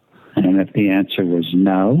it? And if the answer was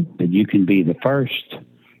no, then you can be the first.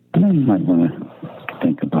 You might want to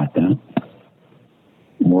think about that.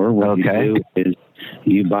 Or what you do is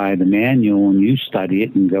you buy the manual and you study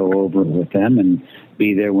it and go over it with them and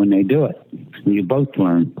be there when they do it. And you both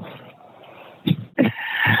learn.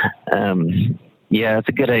 Yeah, it's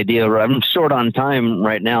a good idea. I'm short on time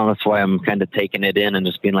right now. That's why I'm kind of taking it in and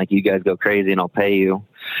just being like, you guys go crazy and I'll pay you.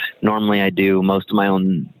 Normally I do most of my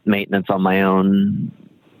own maintenance on my own,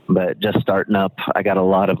 but just starting up, I got a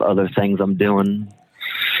lot of other things I'm doing.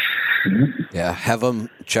 Yeah, have them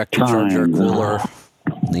check the charger cooler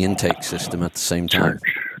and the intake system at the same time.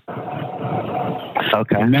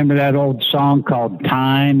 Okay. Remember that old song called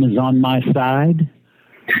Time Is on My Side?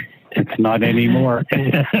 It's not anymore.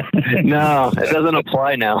 No, it doesn't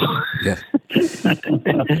apply now. Yeah.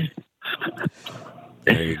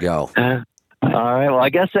 There you go. All right. Well, I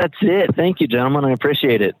guess that's it. Thank you, gentlemen. I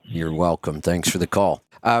appreciate it. You're welcome. Thanks for the call.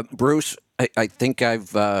 Bruce, I think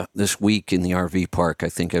I've, this week in the RV park, I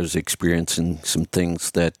think I was experiencing some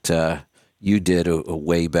things that you did a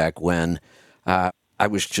way back when. I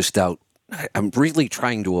was just out. I'm really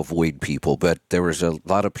trying to avoid people, but there was a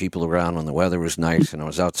lot of people around when the weather was nice, and I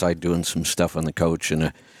was outside doing some stuff on the coach, and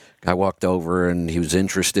a guy walked over, and he was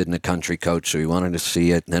interested in a country coach, so he wanted to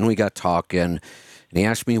see it. And then we got talking, And he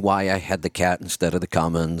asked me why I had the Cat instead of the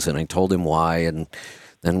Cummins, and I told him why. And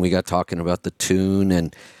then we got talking about the tune,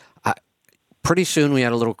 and pretty soon we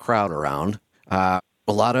had a little crowd around. A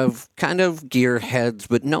lot of kind of gearheads,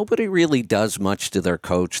 but nobody really does much to their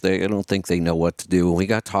coach. I don't think they know what to do. And we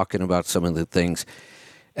got talking about some of the things.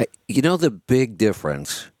 The big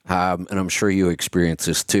difference, and I'm sure you experience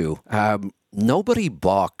this too, nobody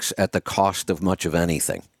balks at the cost of much of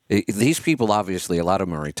anything. These people, obviously, a lot of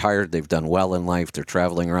them are retired. They've done well in life. They're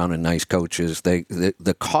traveling around in nice coaches.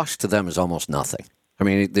 The cost to them is almost nothing. I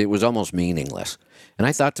mean, it was almost meaningless. And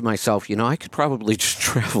I thought to myself, I could probably just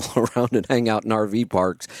travel around and hang out in RV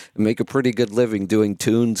parks and make a pretty good living doing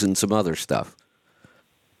tunes and some other stuff.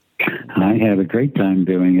 I had a great time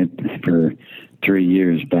doing it for 3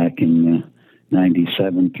 years back in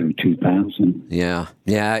 97 through 2000. Yeah.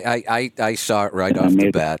 I saw it right off the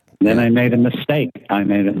bat. Then I made a mistake. I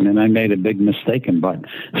made a big mistake and bought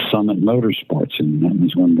Summit Motorsports, and that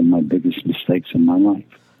was one of my biggest mistakes in my life.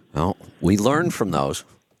 Well, we learned from those.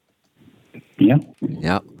 Yeah.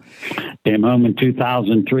 Yeah. Came home in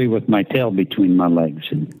 2003 with my tail between my legs,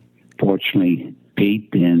 and fortunately,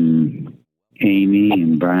 Pete and Amy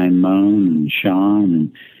and Brian Moan and Sean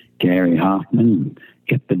and Gary Hoffman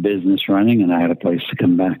kept the business running, and I had a place to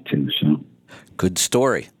come back to. So, good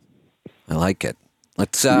story. I like it.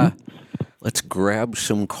 Let's grab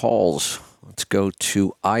some calls. Let's go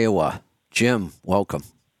to Iowa. Jim, welcome.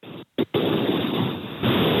 Hey,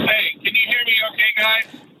 can you hear me okay, guys?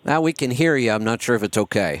 Now we can hear you. I'm not sure if it's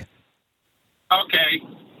okay. Okay,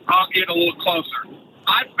 I'll get a little closer.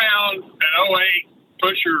 I found an 08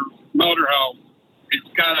 Pusher motorhome. It's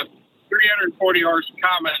got a 340 horse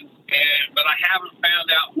Cummins, but I haven't found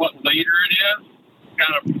out what liter it is. It's got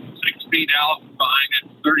a 6-speed Allison behind it,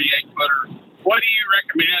 38-footer. What do you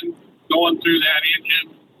recommend going through that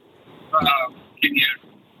engine? Can you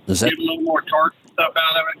get a little more torque stuff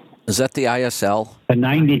out of it? Is that the ISL? A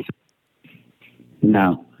 90?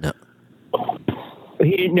 No.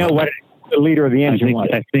 He didn't know what the liter of the engine was.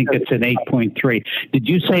 I think it's an 8.3. Did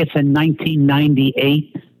you say it's a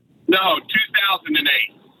 1998? No, 2008.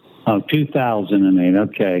 Oh, 2008.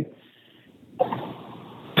 Okay.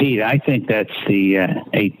 Pete, I think that's the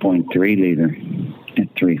 8.3 liter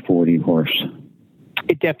at 340 horse.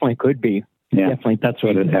 It definitely could be. Yeah, definitely. That's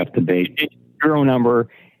what it'd have to be. Serial number.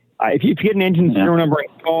 If you get an engine serial number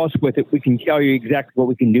and call us with it, we can tell you exactly what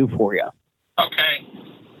we can do for you. Okay.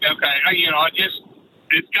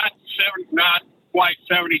 It's got not quite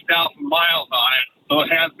 70,000 miles on it, so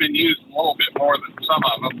it has been used a little bit more than some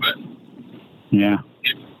of them, but yeah,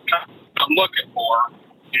 it's kind of what I'm looking for.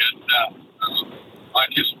 And I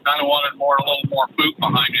just kind of wanted a little more boot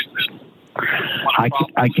behind it.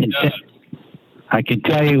 I can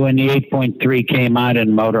tell you when the 8.3 came out in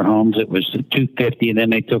motorhomes, it was the 250, and then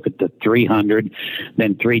they took it to 300,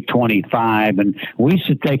 then 325, and we used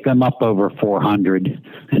to take them up over 400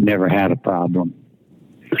 and never had a problem.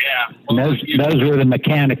 Yeah. Well, those were the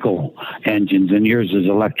mechanical engines, and yours is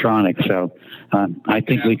electronic, so I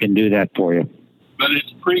think we can do that for you. But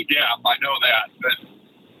it's pre-DEF, I know that, but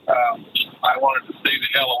I wanted to stay the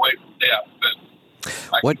hell away from DEF, but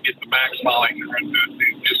I can get the max mileage and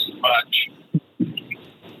do just as much.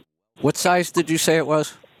 What size did you say it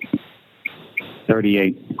was?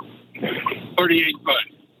 38. 38 foot.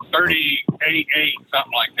 38.8,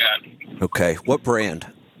 something like that. Okay. What brand?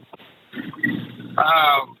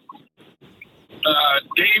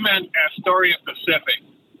 Damon Astoria Pacific.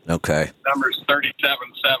 Okay. Number's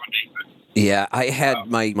 3770. Yeah, I had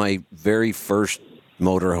my very first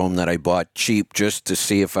motorhome that I bought cheap just to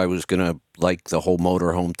see if I was going to like the whole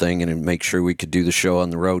motorhome thing and make sure we could do the show on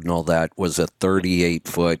the road and all that, was a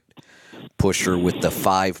 38-foot Pusher with the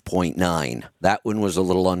 5.9. That one was a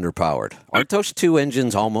little underpowered. Aren't those two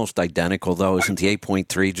engines almost identical, though? Isn't the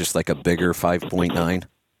 8.3 just like a bigger 5.9?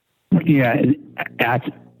 Yeah,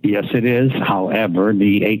 yes, it is. However,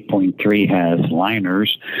 the 8.3 has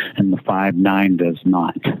liners, and the 5.9 does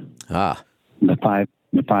not. Ah. The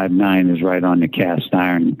 5.9 is right on the cast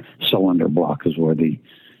iron cylinder block is where the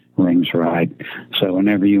rings ride. So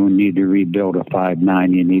whenever you need to rebuild a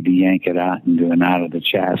 5.9, you need to yank it out and do an out of the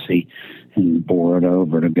chassis and bore it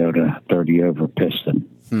over to go to 30 over piston.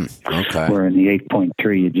 Okay. Where in the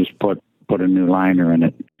 8.3, you just put a new liner in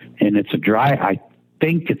it. And it's I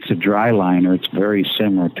think it's a dry liner. It's very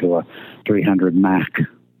similar to a 300 Mac.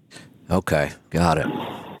 Okay, got it.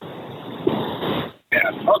 Yeah,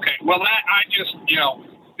 okay. Well, I just,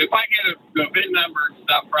 if I get the VIN number and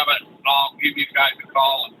stuff from it, I'll give you guys a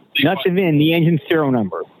call. And see Not the VIN, the engine serial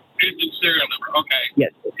number. Engine serial number, okay.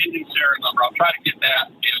 Yes. Engine serial number. I'll try to get that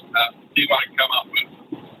and see what I can come up with.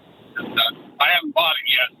 And, I haven't bought it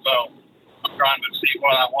yet, so I'm trying to see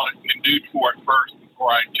what I want to do for it first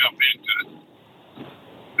before I jump into it.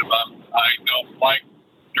 Because I don't like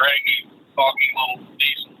dragging, talking little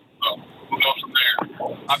diesel. So we'll go from there.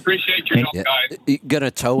 I appreciate your help, guys. You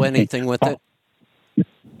gonna tow anything with it?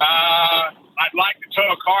 I'd like to tow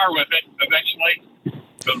a car with it eventually,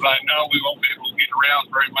 because I know we won't be able to get around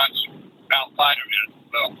very much outside of it.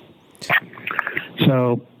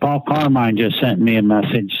 So Paul Carmine just sent me a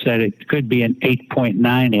message, said it could be an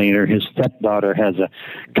 8.9 liter. His stepdaughter has a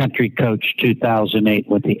Country Coach 2008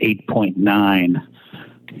 with the 8.9.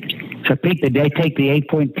 So Pete, did they take the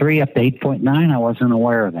 8.3 up to 8.9? I wasn't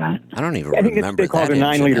aware of that. I don't even I think remember they call that it a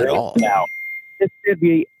 9 liter at all. now. This should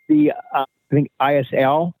be the I think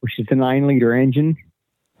ISL, which is the 9 liter engine.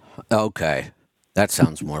 Okay, that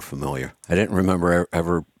sounds more familiar. I didn't remember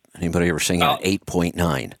anybody ever saying an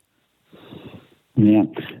 8.9. Yeah.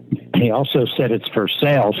 He also said it's for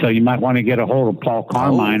sale, so you might want to get a hold of Paul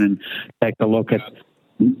Carmine and take a look at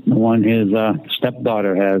the one his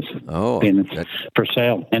stepdaughter has. Oh, and it's for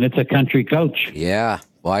sale, and it's a Country Coach. Yeah.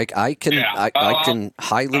 Well, I can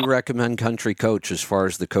highly recommend Country Coach as far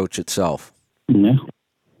as the coach itself. Yeah.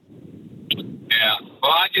 Yeah.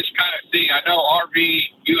 Well, I just kind of see. I know RV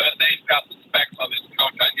USA's got the specs on this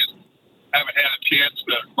coach. I just haven't had a chance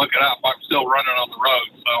to look it up. I'm still running on the road,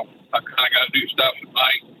 so I kind of got to do stuff at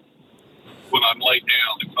night when I'm laid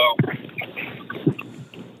down. So,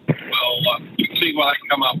 well, you can see what I can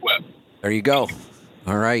come up with. There you go.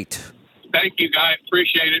 All right. Thank you, guys.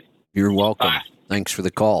 Appreciate it. You're welcome. Bye. Thanks for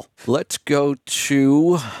the call. Let's go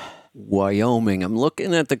to Wyoming. I'm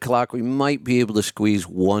looking at the clock. We might be able to squeeze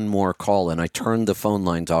one more call in. I turned the phone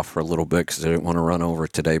lines off for a little bit because I didn't want to run over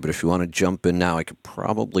today. But if you want to jump in now, I could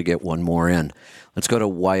probably get one more in. Let's go to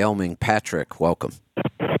Wyoming. Patrick, welcome.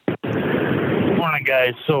 Morning,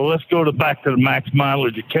 guys. So let's go back to the max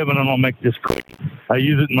mileage. Kevin, and I'll make this quick. I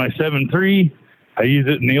use it in my 7.3. I use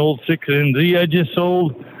it in the old 6NZ I just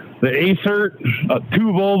sold, the Acert, 2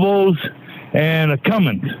 Volvos, and a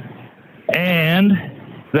Cummins. And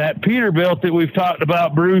that Peterbilt that we've talked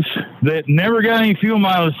about, Bruce, that never got any fuel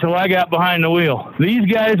mileage till I got behind the wheel. These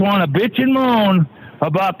guys want to bitch and moan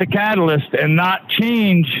about the catalyst and not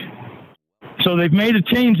change. So they've made a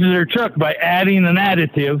change to their truck by adding an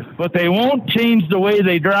additive, but they won't change the way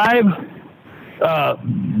they drive.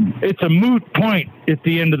 It's a moot point at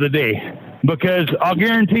the end of the day, because I'll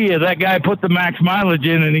guarantee you that guy put the max mileage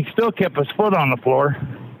in and he still kept his foot on the floor.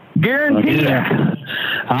 Guarantee you.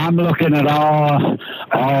 I'm looking at all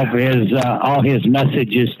his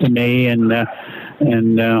messages to me, and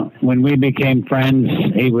when we became friends,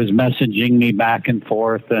 he was messaging me back and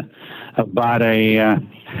forth about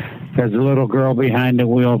there's a little girl behind the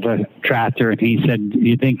wheel of a tractor, and he said,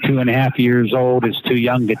 "You think 2.5 years old is too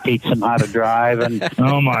young to teach them how to drive?" And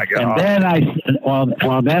oh my God!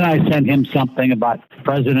 And then I sent him something about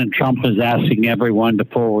President Trump is asking everyone to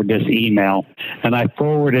forward this email, and I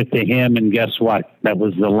forwarded it to him. And guess what? That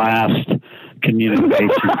was the last communication.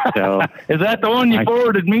 So is that the one you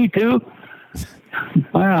forwarded me to?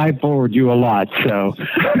 Well, I forward you a lot, so.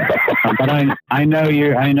 But I know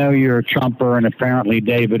you're a Trumper, and apparently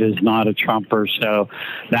David is not a Trumper, so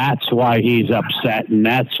that's why he's upset, and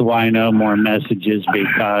that's why no more messages,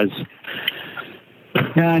 because.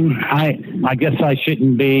 And I guess I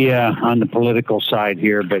shouldn't be on the political side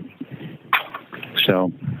here, but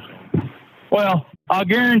so. Well, I'll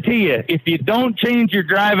guarantee you, if you don't change your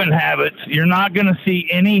driving habits, you're not going to see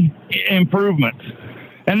any improvements.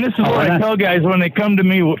 And this is what I tell guys when they come to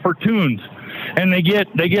me for tunes, and they get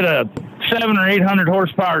a 700 or 800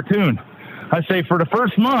 horsepower tune. I say, for the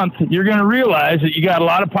first month, you're going to realize that you got a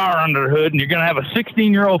lot of power under the hood, and you're going to have a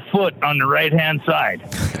 16-year-old foot on the right-hand side.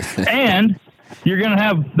 And you're going to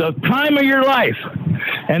have the time of your life.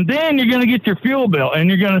 And then you're going to get your fuel bill, and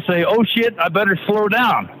you're going to say, oh, shit, I better slow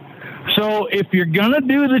down. So if you're going to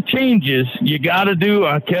do the changes, you got to do,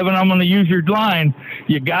 Kevin, I'm going to use your line,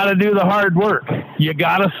 you got to do the hard work. You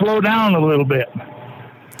got to slow down a little bit.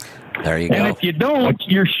 There you go. And if you don't,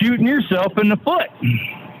 you're shooting yourself in the foot.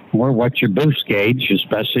 Or what's your boost gauge,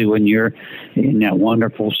 especially when you're in that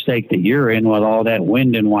wonderful state that you're in with all that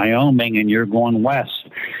wind in Wyoming and you're going west.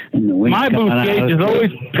 And the wind my boost gauge is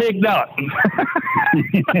always pigged up.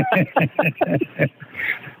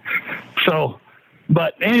 So,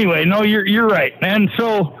 but anyway, no, you're right. And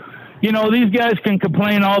so, you know, these guys can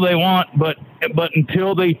complain all they want, but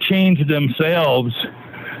until they change themselves,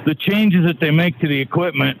 the changes that they make to the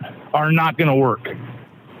equipment are not going to work.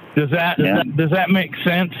 Does that make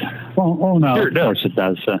sense? Oh no, Sure, of course it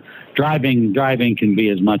does. Driving can be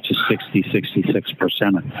as much as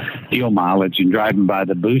 66% of fuel mileage, and driving by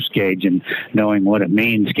the boost gauge and knowing what it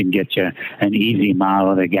means can get you an easy mile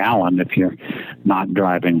of the gallon if you're not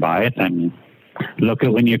driving by it. I mean, look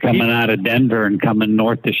at when you're coming out of Denver and coming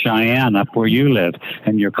north to Cheyenne, up where you live,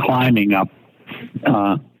 and you're climbing up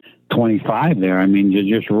 25 there. I mean,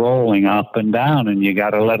 you're just rolling up and down, and you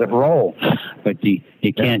got to let it roll. But you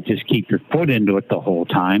can't just keep your foot into it the whole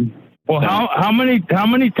time. Well, how many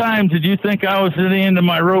times did you think I was at the end of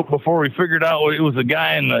my rope before we figured out it was a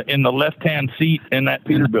guy in the left hand seat in that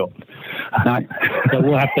Peterbilt? So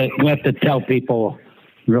we'll have to tell people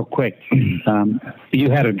real quick. You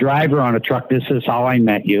had a driver on a truck. This is how I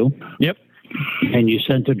met you. Yep. And you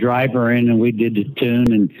sent a driver in, and we did the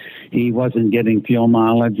tune, and he wasn't getting fuel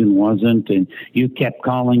mileage and you kept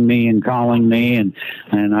calling me, and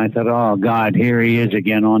I thought, oh God, here he is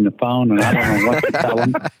again on the phone, and I don't know what to tell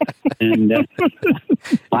him. And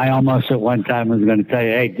I almost at one time was going to tell you,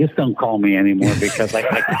 hey, just don't call me anymore, because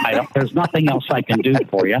I don't, there's nothing else I can do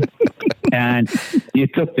for you. And you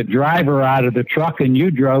took the driver out of the truck and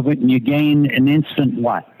you drove it, and you gained an instant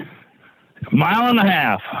what? Mile and a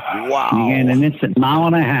half. Wow. You gained an instant mile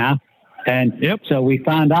and a half. And Yep. So we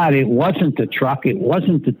found out it wasn't the truck, it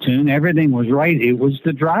wasn't the tune, everything was right. It was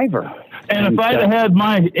the driver. And if I'd have had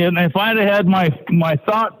my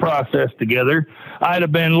thought process together, I'd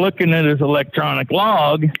have been looking at his electronic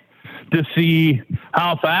log to see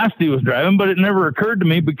how fast he was driving, but it never occurred to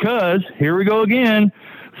me because here we go again.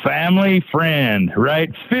 Family friend, right?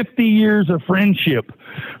 50 years of friendship,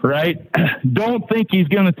 right? Don't think he's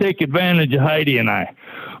going to take advantage of Heidi and I.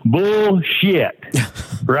 Bullshit,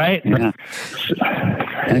 right? Yeah.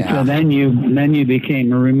 And so then you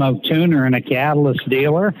became a remote tuner and a catalyst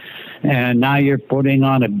dealer, and now you're putting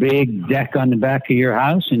on a big deck on the back of your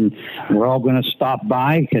house, and we're all going to stop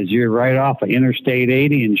by because you're right off of Interstate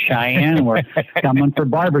 80 in Cheyenne. We're coming for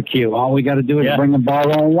barbecue. All we got to do is bring a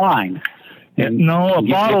bottle of wine. And no, a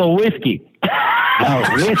bottle of whiskey. Oh,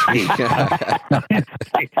 whiskey.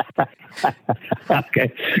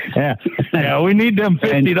 Okay. Yeah. Yeah, we need them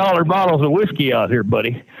 $50 bottles of whiskey out here,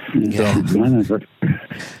 buddy. Yeah. So,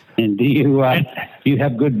 and do you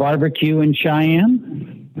have good barbecue in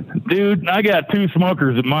Cheyenne? Dude, I got 2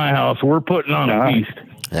 smokers at my house. We're putting on a feast.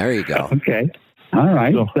 There you go. Okay. All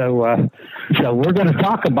right. So we're going to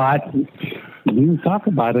talk about. We can talk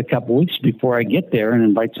about it a couple weeks before I get there and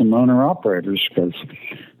invite some owner operators because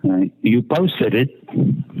you posted it.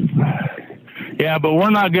 Yeah, but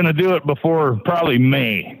we're not going to do it before probably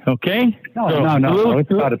May. Okay? No. It's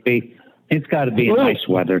got to be. It's got to be nice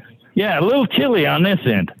weather. Yeah, a little chilly on this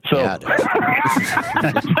end. So.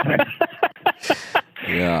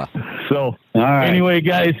 Yeah. So, all right. Anyway,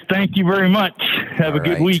 guys, thank you very much. Have a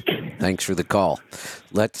good week. Thanks for the call.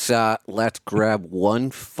 Let's grab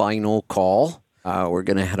one final call. We're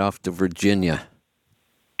going to head off to Virginia.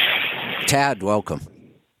 Tad, welcome.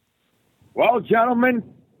 Well, gentlemen,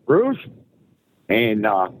 Bruce, and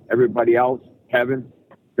everybody else, Kevin,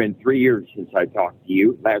 it's been 3 years since I talked to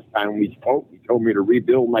you. Last time we spoke, you told me to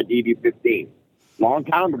rebuild my DD15. Long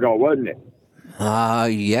time ago, wasn't it?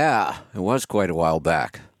 Yeah, it was quite a while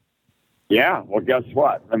back. Yeah, well, guess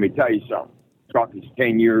what? Let me tell you something. Truck is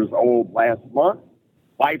 10 years old last month.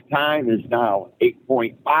 Lifetime is now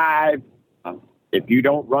 8.5. If you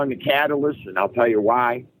don't run the catalyst, and I'll tell you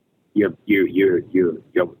why, you'll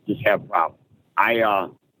just have problems. I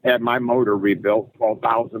had my motor rebuilt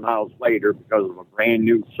 12,000 miles later because of a brand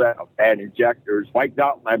new set of bad injectors. Wiped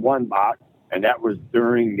out my one box, and that was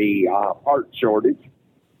during the part shortage.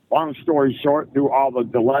 Long story short, through all the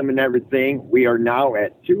dilemma and everything, we are now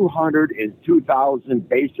at 202,000,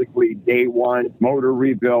 basically day one, motor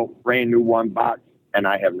rebuilt, brand new one box, and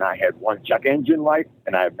I have not had one check engine light,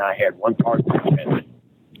 and I have not had one part engine.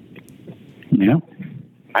 Yeah.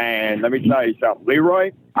 And let me tell you something,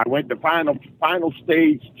 Leroy, I went the final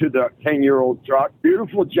stage to the 10-year-old truck.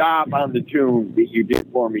 Beautiful job on the tune that you did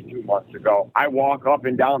for me 2 months ago. I walk up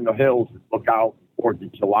and down the hills and look out 4th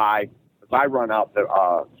of July. I run out to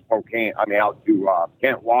out to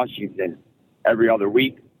Kent, Washington every other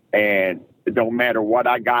week, and it don't matter what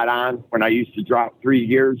I got on. When I used to drop 3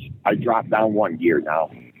 gears, I drop down 1 gear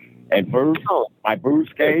now. And my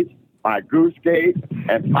boost gauge, my goose gauge,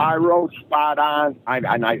 and pyro spot on. I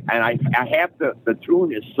have the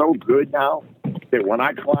tune is so good now that when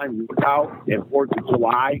I climb Lookout in 4th of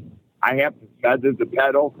July, I have to feather the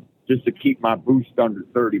pedal just to keep my boost under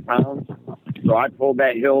 30 pounds. So I pulled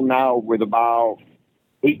that hill now with about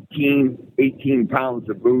 18 pounds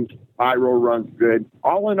of boost. Pyro runs good.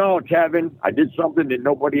 All in all, Kevin, I did something that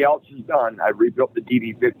nobody else has done. I rebuilt the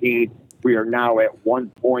DD15. We are now at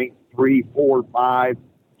 1.3 3, 4, 5,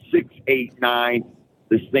 6, 8, 9.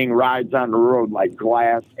 This thing rides on the road like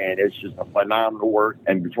glass, and it's just a phenomenal work.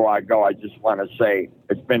 And before I go, I just want to say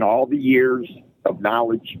it's been all the years of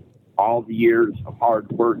knowledge, all the years of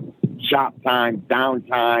hard work, shop time,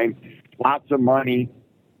 downtime, lots of money,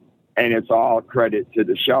 and it's all credit to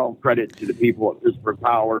the show, credit to the people at Pittsburgh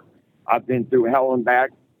Power. I've been through hell and back,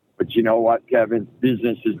 but you know what, Kevin?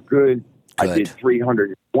 Business is good. I did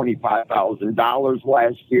 $325,000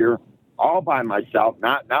 last year, all by myself,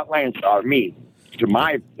 not Landstar, me. To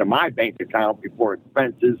my bank account before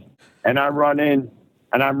expenses, and I'm running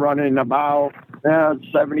about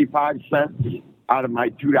 75 cents out of my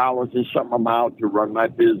 $2 and something a mile to run my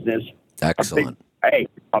business. Excellent. A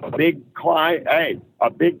big climb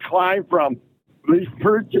from lease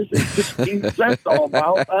purchase at 16 cents all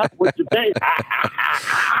mile. What you think?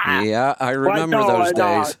 Yeah, I remember those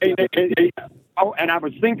days. And I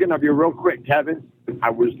was thinking of you real quick, Kevin.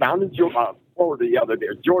 I was down in Florida the other day,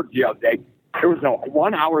 Georgia the other day. There was a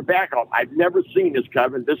 1 hour backup. I've never seen this,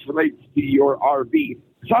 Kevin. This relates to your RV.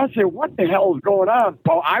 So I said, what the hell is going on?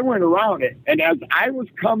 Well, I went around it. And as I was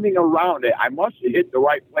coming around it, I must have hit the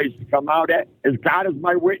right place to come out at. As God is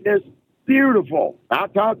my witness, beautiful.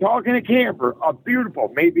 Not talking a camper, a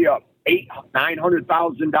beautiful, maybe a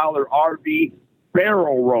 $900,000 RV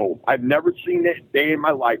barrel roll. I've never seen it a day in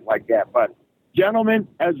my life like that. But gentlemen,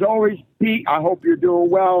 as always, Pete, I hope you're doing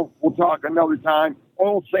well. We'll talk another time.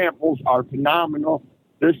 Oil samples are phenomenal.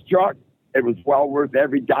 This truck, it was well worth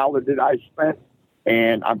every dollar that I spent.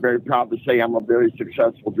 And I'm very proud to say I'm a very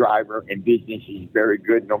successful driver, and business is very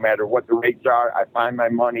good. No matter what the rates are, I find my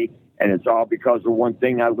money, and it's all because of one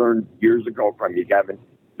thing I learned years ago from you, Kevin.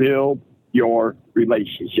 Build your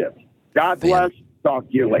relationships. God bless. Talk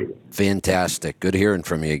to you later. Fantastic. Good hearing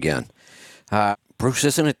from you again. Bruce,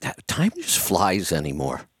 isn't it time just flies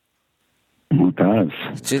anymore? It does.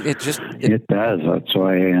 It does. That's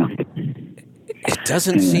why. It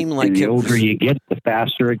doesn't seem like the older you get, the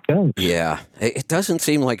faster it goes. Yeah. It doesn't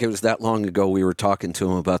seem like it was that long ago we were talking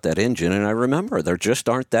to him about that engine, and I remember there just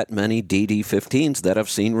aren't that many DD15s that I've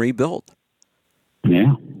seen rebuilt.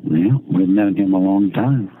 Yeah. We've known him a long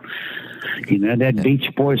time. You know that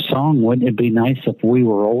Beach Boys song, wouldn't it be nice if we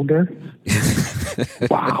were older?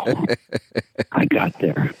 Wow. I got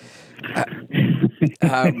there.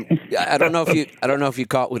 I don't know if you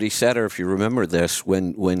caught what he said or if you remember this.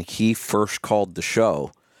 When he first called the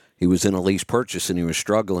show, he was in a lease purchase and he was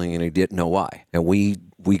struggling and he didn't know why. And we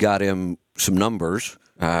got him some numbers.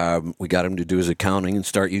 We got him to do his accounting and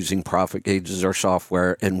start using Profit Gauge as our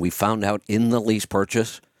software. And we found out in the lease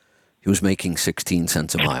purchase, he was making 16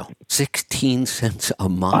 cents a mile. 16 cents a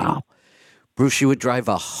mile. Wow. Bruce, you would drive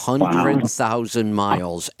 100,000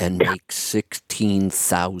 miles and make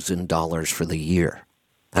 $16,000 for the year.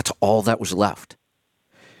 That's all that was left.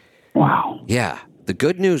 Wow. Yeah. The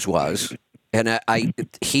good news was, and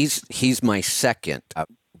he's my second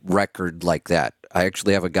record like that. I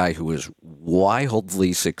actually have a guy who is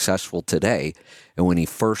wildly successful today, and when he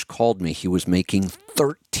first called me, he was making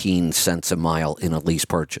 13 cents a mile in a lease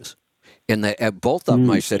purchase. And at both of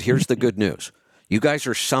them, I said, here's the good news. You guys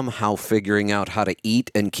are somehow figuring out how to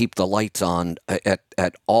eat and keep the lights on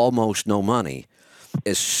at almost no money.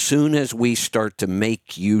 As soon as we start to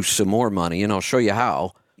make you some more money, and I'll show you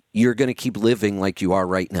how, you're going to keep living like you are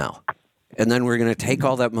right now. And then we're going to take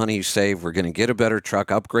all that money you save. We're going to get a better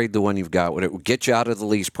truck, upgrade the one you've got, get you out of the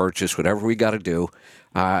lease purchase, whatever we got to do,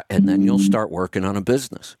 and then you'll start working on a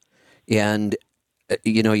business. And,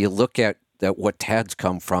 you look at what Tad's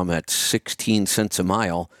come from at 16 cents a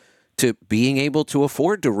mile to being able to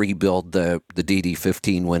afford to rebuild the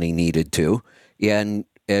DD15 when he needed to. And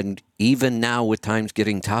even now with times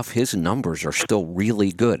getting tough, his numbers are still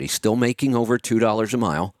really good. He's still making over $2 a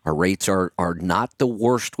mile. Our rates are not the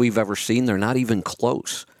worst we've ever seen. They're not even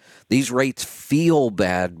close. These rates feel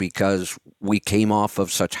bad because we came off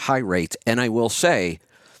of such high rates. And I will say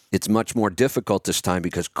it's much more difficult this time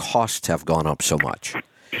because costs have gone up so much.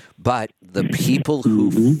 But the people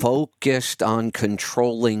who focused on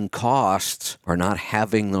controlling costs are not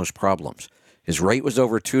having those problems. His rate was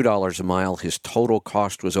over $2 a mile. His total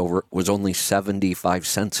cost was only 75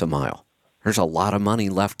 cents a mile. There's a lot of money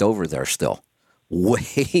left over there still.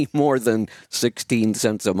 Way more than 16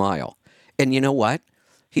 cents a mile. And you know what?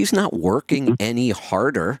 He's not working any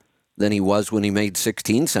harder than he was when he made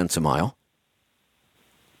 16 cents a mile.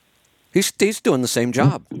 He's doing the same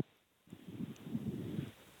job.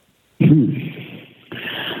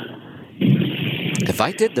 If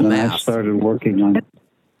I did the math, I started working on it.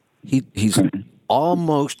 He's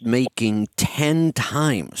almost making 10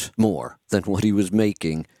 times more than what he was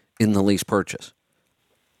making in the lease purchase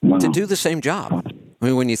to do the same job. I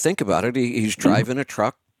mean, when you think about it, he's driving a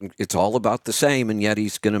truck. It's all about the same, and yet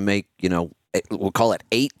he's going to make, we'll call it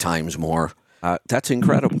 8 times more. That's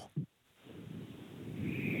incredible.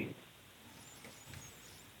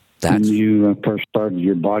 When you first started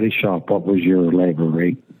your body shop, what was your labor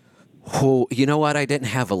rate? Oh, you know what? I didn't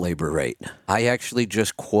have a labor rate. I actually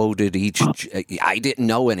just quoted each. I didn't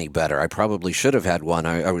know any better. I probably should have had one.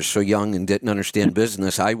 I was so young and didn't understand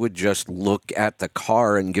business. I would just look at the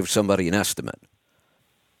car and give somebody an estimate.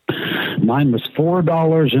 Mine was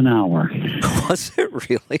 $4 an hour. Was it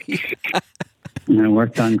really? And I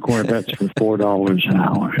worked on Corvettes for $4 an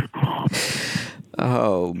hour.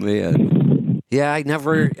 Oh man. Yeah, I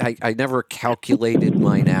never calculated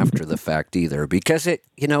mine after the fact either, because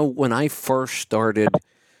when I first started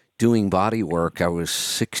doing body work, I was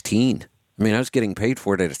 16. I mean, I was getting paid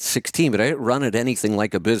for it at 16, but I didn't run it anything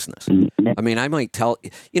like a business. I mean, I might tell,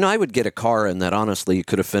 I would get a car in that honestly you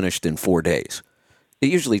could have finished in 4 days. It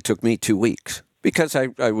usually took me 2 weeks because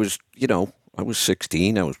I was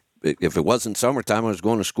 16. If it wasn't summertime, I was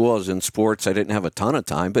going to school. I was in sports. I didn't have a ton of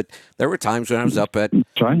time, but there were times when I was up at,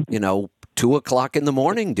 2 o'clock in the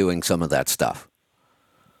morning doing some of that stuff.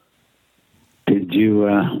 Did you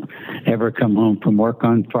ever come home from work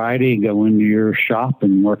on Friday, go into your shop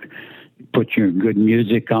and work, put your good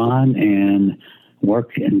music on and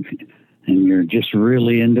work, and you're just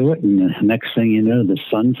really into it, and the next thing you know, the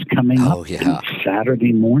sun's coming up. Oh, yeah.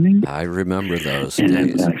 Saturday morning. I remember those and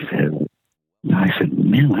days. I said,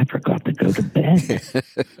 man, I forgot to go to bed.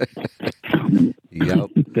 Yep.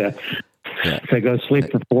 So I go sleep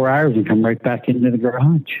for 4 hours and come right back into the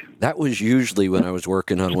garage. That was usually when I was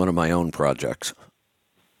working on one of my own projects.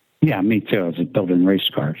 Yeah, me too. I was building race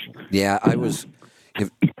cars. Yeah, I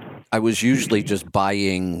was usually just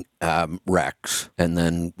buying wrecks and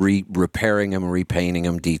then repairing them, repainting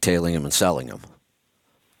them, detailing them, and selling them.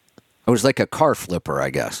 I was like a car flipper, I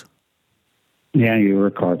guess. Yeah, you were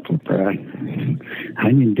a car flipper. I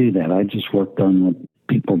didn't do that. I just worked on what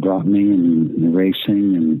people brought me and the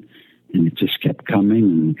racing, and it just kept coming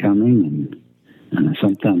and coming, and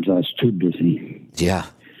sometimes I was too busy. Yeah.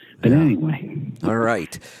 But anyway. All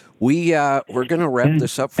right. We're going to wrap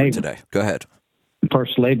this up for today. Go ahead. The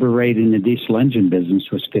first labor rate in the diesel engine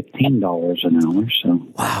business was $15 an hour. So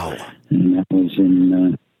wow. And that was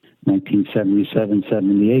in 1977,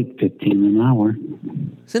 78, 15 an hour.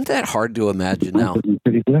 Isn't that hard to imagine now?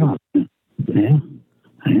 Pretty good on it. Yeah.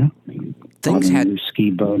 Yeah. Things had a new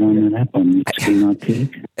ski boat on that one, Ski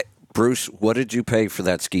Nautique. Bruce, what did you pay for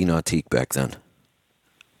that Ski Nautique back then?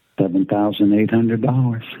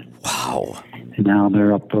 $7,800. Wow. And now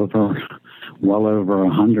they're up well over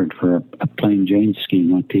 $100 for a plain Jane Ski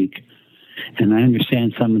Nautique. And I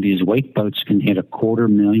understand some of these weight boats can hit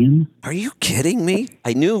 $250,000. Are you kidding me?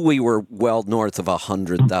 I knew we were well north of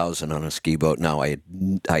 100,000 on a ski boat. Now I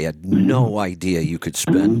had no idea you could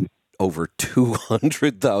spend over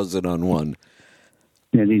 200,000 on one.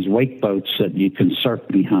 Yeah, these wake boats that you can surf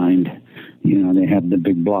behind. They have the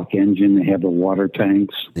big block engine. They have the water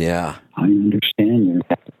tanks. Yeah. I understand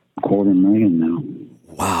they're $250,000 now.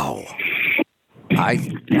 Wow.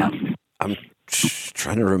 I'm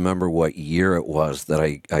trying to remember what year it was that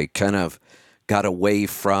I kind of got away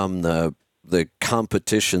from the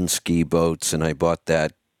competition ski boats, and I bought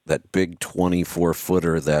that big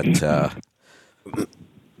 24-footer that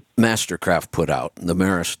Mastercraft put out, the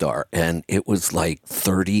Maristar, and it was like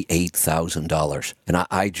 $38,000. And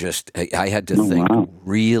I had to think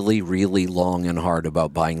really, really long and hard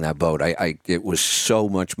about buying that boat. It was so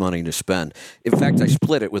much money to spend. In fact, I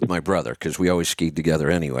split it with my brother because we always skied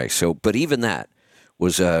together anyway. So, but even that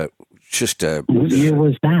was just a. What year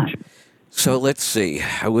was that? So let's see.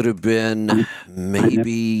 I would have been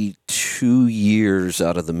maybe 2 years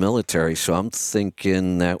out of the military. So I'm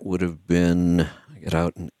thinking that would have been. Get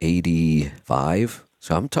out in 85.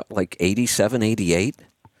 So I'm talking like 87, 88.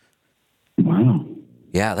 Wow.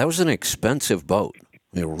 Yeah, that was an expensive boat.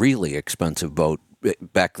 A really expensive boat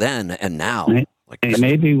back then and now.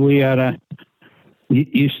 Maybe we ought to...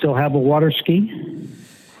 You still have a water ski?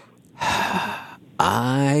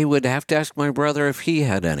 I would have to ask my brother if he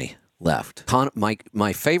had any left.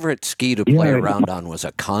 My favorite ski to play around on was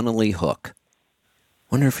a Connolly Hook.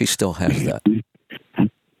 Wonder if he still has that.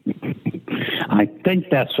 I think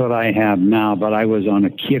that's what I have now, but I was on a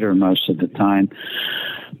Kidder most of the time.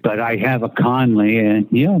 But I have a Conley, and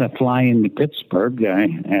to fly into Pittsburgh. I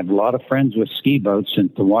have a lot of friends with ski boats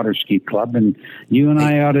at the Water Ski Club, and you and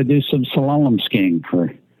I ought to do some slalom skiing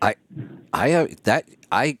for. I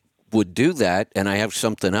would do that, and I have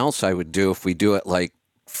something else I would do if we do it like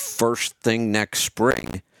first thing next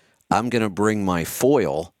spring. I'm going to bring my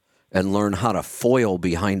foil and learn how to foil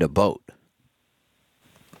behind a boat.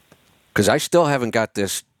 Because I still haven't got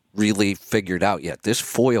this really figured out yet. This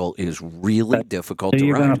foil is really difficult So to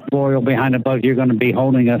you're ride. going to foil behind the boat. You're going to be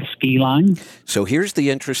holding a ski line? So here's the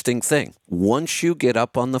interesting thing. Once you get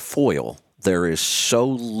up on the foil, there is so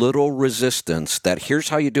little resistance that here's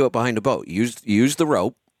how you do it behind a boat. Use the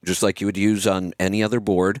rope, just like you would use on any other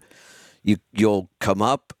board. You'll come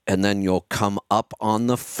up, and then you'll come up on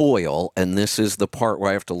the foil, and this is the part where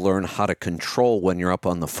I have to learn how to control when you're up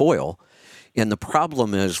on the foil. And the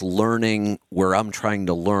problem is learning where I'm trying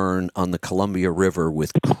to learn on the Columbia River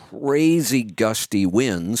with crazy gusty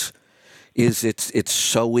winds is it's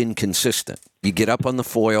so inconsistent. You get up on the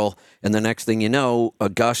foil, and the next thing you know, a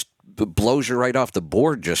gust blows you right off the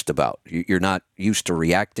board just about. You're not used to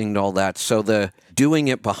reacting to all that. So the doing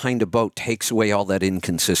it behind a boat takes away all that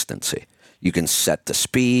inconsistency. You can set the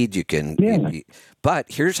speed, but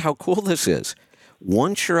here's how cool this is.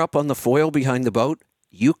 Once you're up on the foil behind the boat,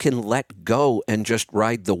 you can let go and just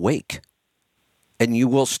ride the wake. And you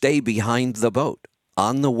will stay behind the boat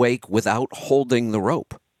on the wake without holding the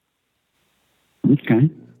rope. Okay.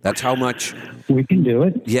 That's how much we can do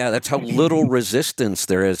it. Yeah, that's how little resistance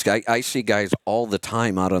there is. I see guys all the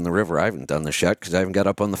time out on the river. I haven't done this yet because I haven't got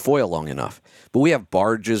up on the foil long enough. But we have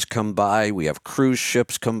barges come by. We have cruise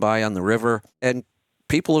ships come by on the river. And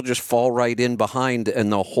people will just fall right in behind,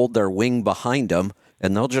 and they'll hold their wing behind them,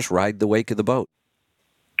 and they'll just ride the wake of the boat.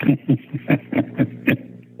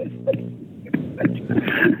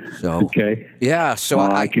 So okay, yeah. So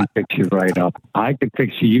I can fix you right up. I can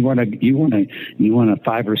fix you. You want a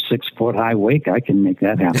 5 or 6 foot high wake? I can make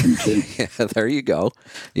that happen too. Yeah, there you go.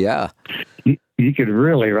 Yeah, you could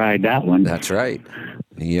really ride that one. That's right.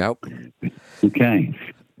 Yep. Okay.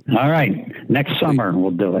 All right. Next summer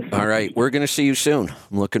we'll do it. All right. We're going to see you soon.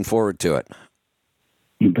 I'm looking forward to it.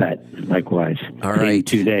 You bet. Likewise. All right. In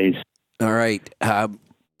 2 days. All right.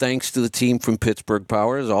 Thanks to the team from Pittsburgh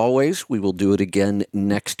Power, as always. We will do it again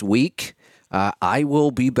next week. I will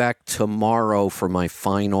be back tomorrow for my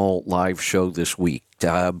final live show this week.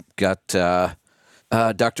 Got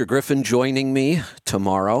Dr. Griffin joining me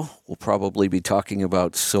tomorrow. We'll probably be talking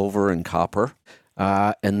about silver and copper.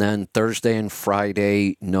 And then Thursday and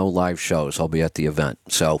Friday, no live shows. I'll be at the event.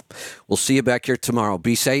 So we'll see you back here tomorrow.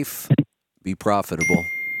 Be safe. Be profitable.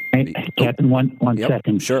 Hey, Captain, one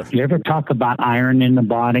second. Sure. You ever talk about iron in the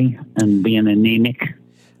body and being anemic?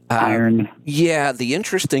 Iron. Yeah, the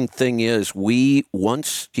interesting thing is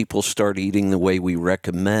once people start eating the way we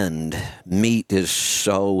recommend, meat is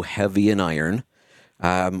so heavy in iron.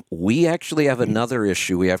 We actually have another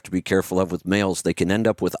issue we have to be careful of with males. They can end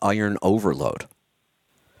up with iron overload.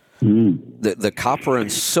 The copper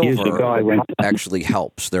and silver actually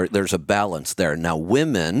helps. There's a balance there. Now,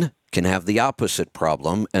 women can have the opposite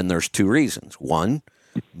problem, and there's 2 reasons. One,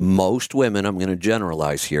 most women, I'm going to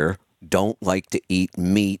generalize here, don't like to eat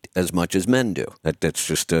meat as much as men do. That's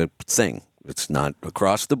just a thing. It's not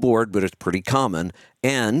across the board, but it's pretty common.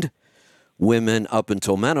 And women up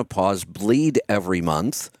until menopause bleed every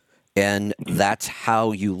month, and that's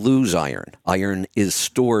how you lose iron. Iron is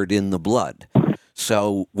stored in the blood.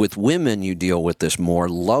 So with women, you deal with this more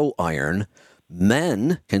low iron.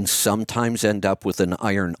 Men can sometimes end up with an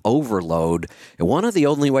iron overload. And one of the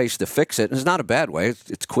only ways to fix it, and it's not a bad way,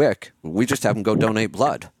 it's quick. We just have them go donate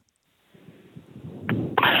blood.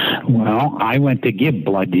 Well, I went to give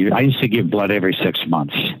blood. I used to give blood every 6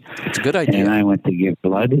 months. It's a good idea. And I went to give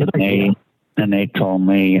blood, and they told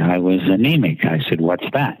me I was anemic. I said, "What's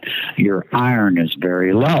that?" "Your iron is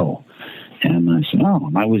very low." And I said, "Oh."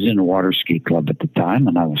 And I was in a water ski club at the time,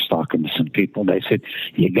 and I was talking to some people. They said,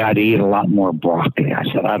 "You got to eat a lot more broccoli." I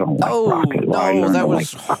said, "I don't like broccoli." No, that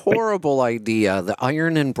was a horrible idea. The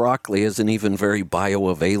iron in broccoli isn't even very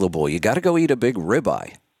bioavailable. You got to go eat a big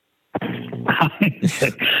ribeye.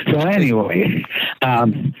 So anyway,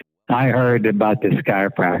 I heard about this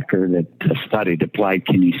chiropractor that studied applied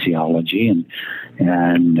kinesiology,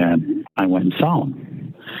 and I went and saw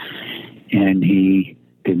him. And he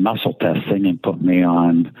did muscle testing and put me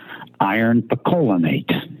on iron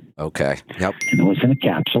picolinate. Okay. Yep. And it was in a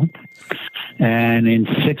capsule. And in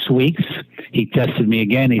 6 weeks, he tested me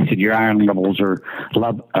again. He said, "Your iron levels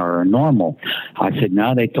are normal." I said,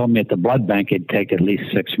 "No, they told me at the blood bank it'd take at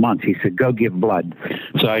least 6 months." He said, "Go give blood."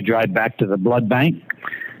 So I drive back to the blood bank.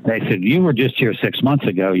 They said, "You were just here 6 months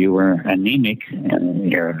ago. You were anemic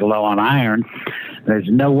and you're low on iron. There's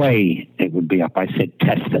no way it would be up." I said,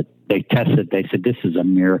 "Test it." They tested. They said, "This is a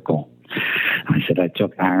miracle." I said, "I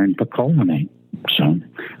took iron picolinate." So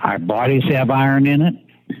our bodies have iron in it.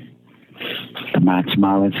 The Max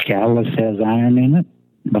Mileage Catalyst has iron in it.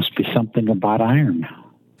 Must be something about iron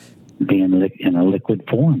being in a liquid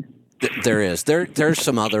form. There is. There's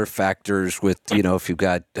some other factors with, if you've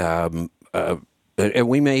got, and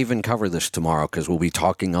we may even cover this tomorrow because we'll be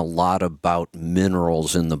talking a lot about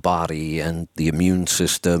minerals in the body and the immune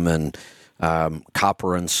system, and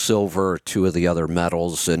copper and silver are two of the other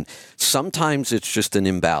metals. And sometimes it's just an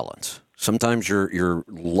imbalance. Sometimes you're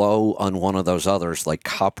low on one of those others, like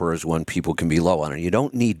copper is one people can be low on. And you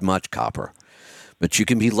don't need much copper, but you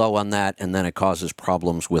can be low on that, and then it causes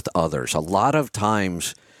problems with others. A lot of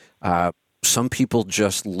times, some people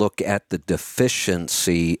just look at the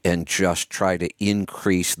deficiency and just try to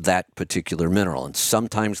increase that particular mineral. And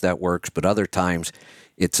sometimes that works, but other times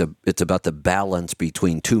it's about the balance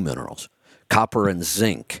between two minerals. Copper and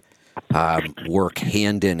zinc work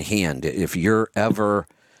hand in hand. If you're ever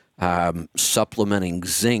supplementing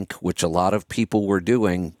zinc, which a lot of people were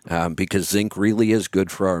doing, because zinc really is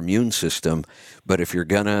good for our immune system, but if you're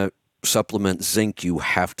going to supplement zinc, you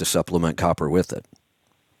have to supplement copper with it.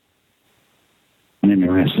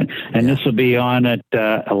 Interesting. And this will be on at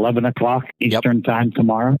 11 o'clock Eastern time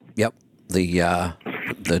tomorrow? Yep. The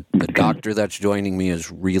doctor that's joining me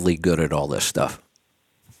is really good at all this stuff.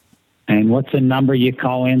 And what's the number you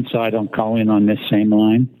call in so I don't call in on this same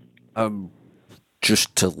line?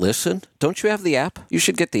 Just to listen? Don't you have the app? You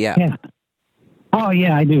should get the app. Yeah. Oh,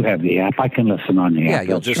 yeah, I do have the app. I can listen on the app. Yeah,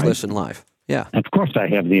 you'll just listen live. Yeah. Of course I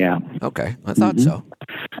have the app. Okay. I thought so.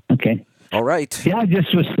 Okay. All right. Yeah, I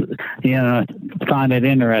just was, found it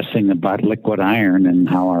interesting about liquid iron and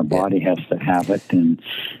how our body has to have it, and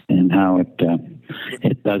how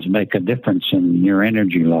it does make a difference in your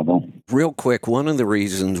energy level. Real quick, one of the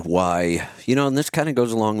reasons why, and this kind of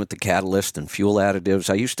goes along with the catalyst and fuel additives,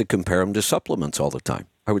 I used to compare them to supplements all the time.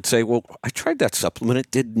 I would say, well, I tried that supplement.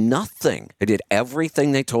 It did nothing. I did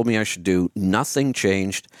everything they told me I should do. Nothing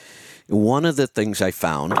changed. One of the things I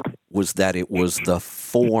found was that it was the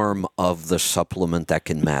form of the supplement that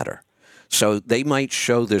can matter. So they might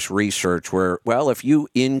show this research where, well, if you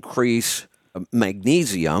increase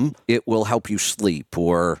magnesium, it will help you sleep.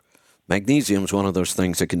 Or magnesium is one of those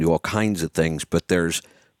things that can do all kinds of things, but there's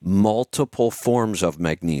multiple forms of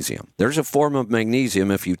magnesium. There's a form of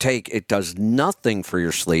magnesium if you take, it does nothing for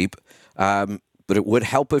your sleep, but it would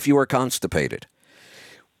help if you were constipated.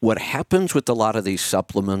 What happens with a lot of these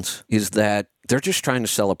supplements is that they're just trying to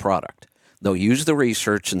sell a product. They'll use the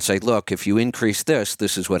research and say, look, if you increase this,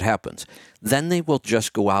 this is what happens. Then they will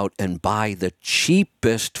just go out and buy the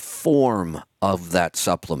cheapest form of that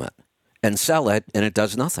supplement and sell it, and it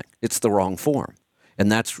does nothing. It's the wrong form.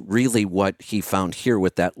 And that's really what he found here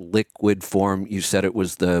with that liquid form. You said it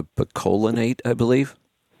was the picolinate, I believe?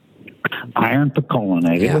 Iron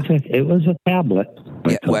picolinate. Yeah. It was a tablet.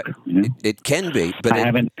 Yeah, it can be, but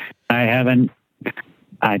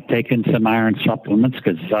I've taken some iron supplements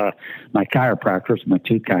because my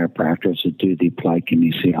two chiropractors that do the applied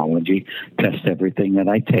kinesiology test everything that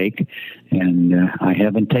I take, and I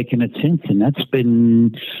haven't taken it since, and that's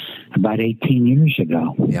been about 18 years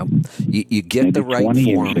ago. Yep. You get maybe the right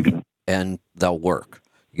 20 form, years ago. and they'll work.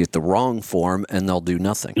 You get the wrong form, and they'll do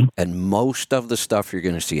nothing. And most of the stuff you're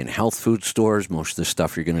going to see in health food stores, most of the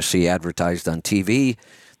stuff you're going to see advertised on TV,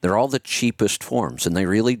 they're all the cheapest forms, and they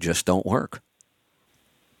really just don't work.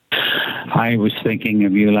 I was thinking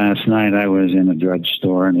of you last night. I was in a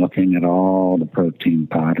drugstore and looking at all the protein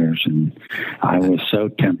powders, and I was so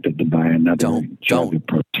tempted to buy another jug of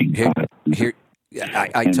protein powder.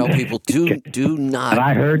 I tell people, do not. And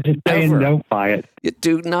I heard you saying don't buy it. You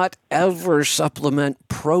do not ever supplement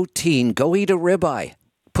protein. Go eat a ribeye.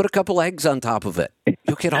 Put a couple eggs on top of it.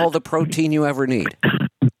 You'll get all the protein you ever need.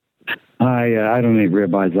 I don't eat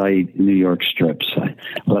ribeyes. I eat New York strips. A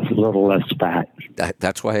little less fat.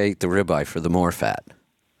 That's why I eat the ribeye, for the more fat.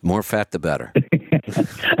 More fat, the better.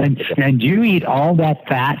 and you eat all that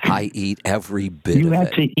fat? I eat every bit of it. You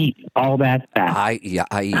have to eat all that fat? I eat.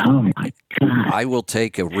 Oh, my God. I will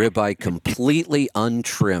take a ribeye completely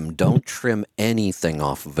untrimmed. Don't trim anything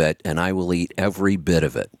off of it, and I will eat every bit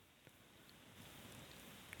of it.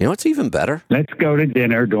 You know what's even better? Let's go to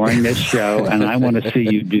dinner during this show, and I want to see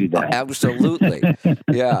you do that. Absolutely.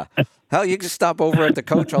 Yeah. Hell, you can stop over at the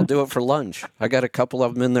Coach. I'll do it for lunch. I got a couple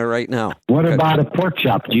of them in there right now. What about a pork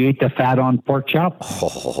chop? Do you eat the fat on pork chop?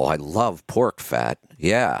 Oh, I love pork fat.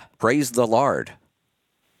 Yeah. Praise the Lord.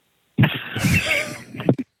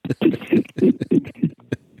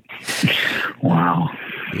 Wow.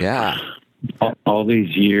 Yeah. All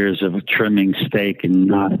these years of trimming steak and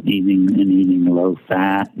not eating low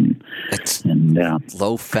fat, and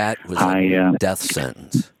low fat was a death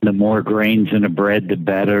sentence. The more grains in the bread, the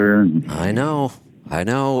better. I know,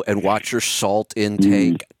 and watch your salt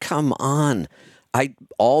intake. Come on,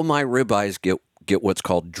 all my ribeyes get what's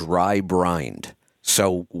called dry brined.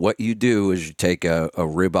 So what you do is you take a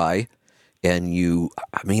ribeye and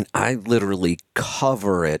I literally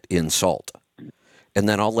cover it in salt. And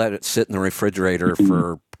then I'll let it sit in the refrigerator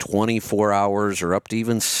for 24 hours or up to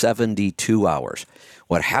even 72 hours.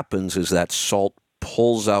 What happens is that salt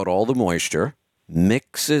pulls out all the moisture,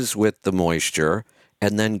 mixes with the moisture,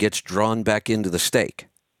 and then gets drawn back into the steak.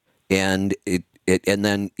 And and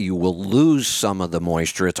then you will lose some of the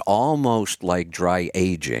moisture. It's almost like dry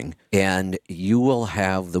aging, and you will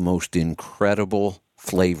have the most incredible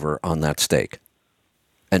flavor on that steak.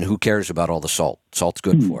 And who cares about all the salt? Salt's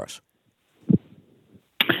good for us.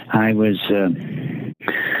 I was in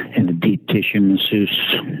a deep tissue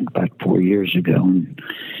masseuse about 4 years ago, and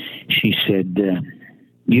she said,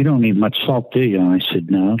 "You don't need much salt, do you?" And I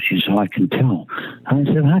said, "No." She said, "I can tell." I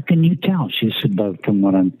said, "How can you tell?" She said, "But from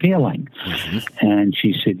what I'm feeling." Mm-hmm. And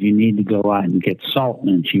she said, "You need to go out and get salt."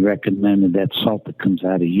 And she recommended that salt that comes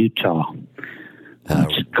out of Utah.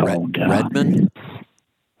 It's called Redmond?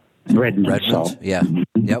 Redmond salt. Yeah.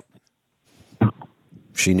 Mm-hmm. Yep.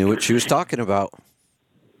 She knew what she was talking about.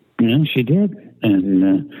 Yeah, she did.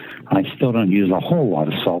 And I still don't use a whole lot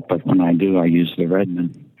of salt, but when I do, I use the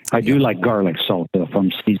Redmond. I do like garlic salt, though, if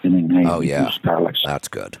I'm seasoning. I use garlic salt. That's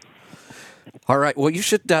good. All right. Well, you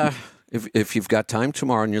should, if you've got time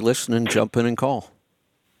tomorrow and you're listening, jump in and call.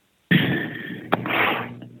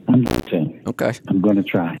 I'm going to. Okay. I'm going to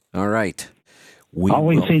try. All right.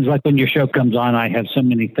 Always seems like when your show comes on, I have so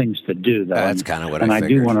many things to do, though. That's kind of what I figured. And I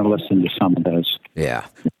do want to listen to some of those. Yeah.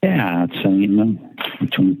 Yeah, it's,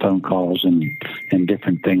 between phone calls and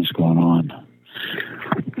different things going on.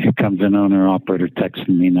 Here comes an owner-operator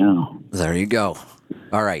texting me now. There you go.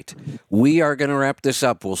 All right. We are going to wrap this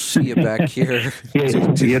up. We'll see you back here. Yeah,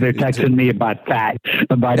 they're texting me about fat,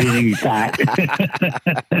 about eating fat.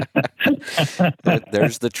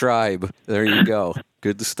 There's the tribe. There you go.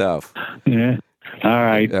 Good stuff. Yeah. All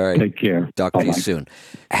right. Take care. Talk to you soon.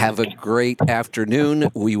 Have a great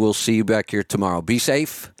afternoon. We will see you back here tomorrow. Be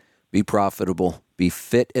safe, be profitable, be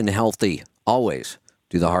fit and healthy. Always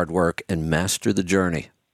do the hard work and master the journey.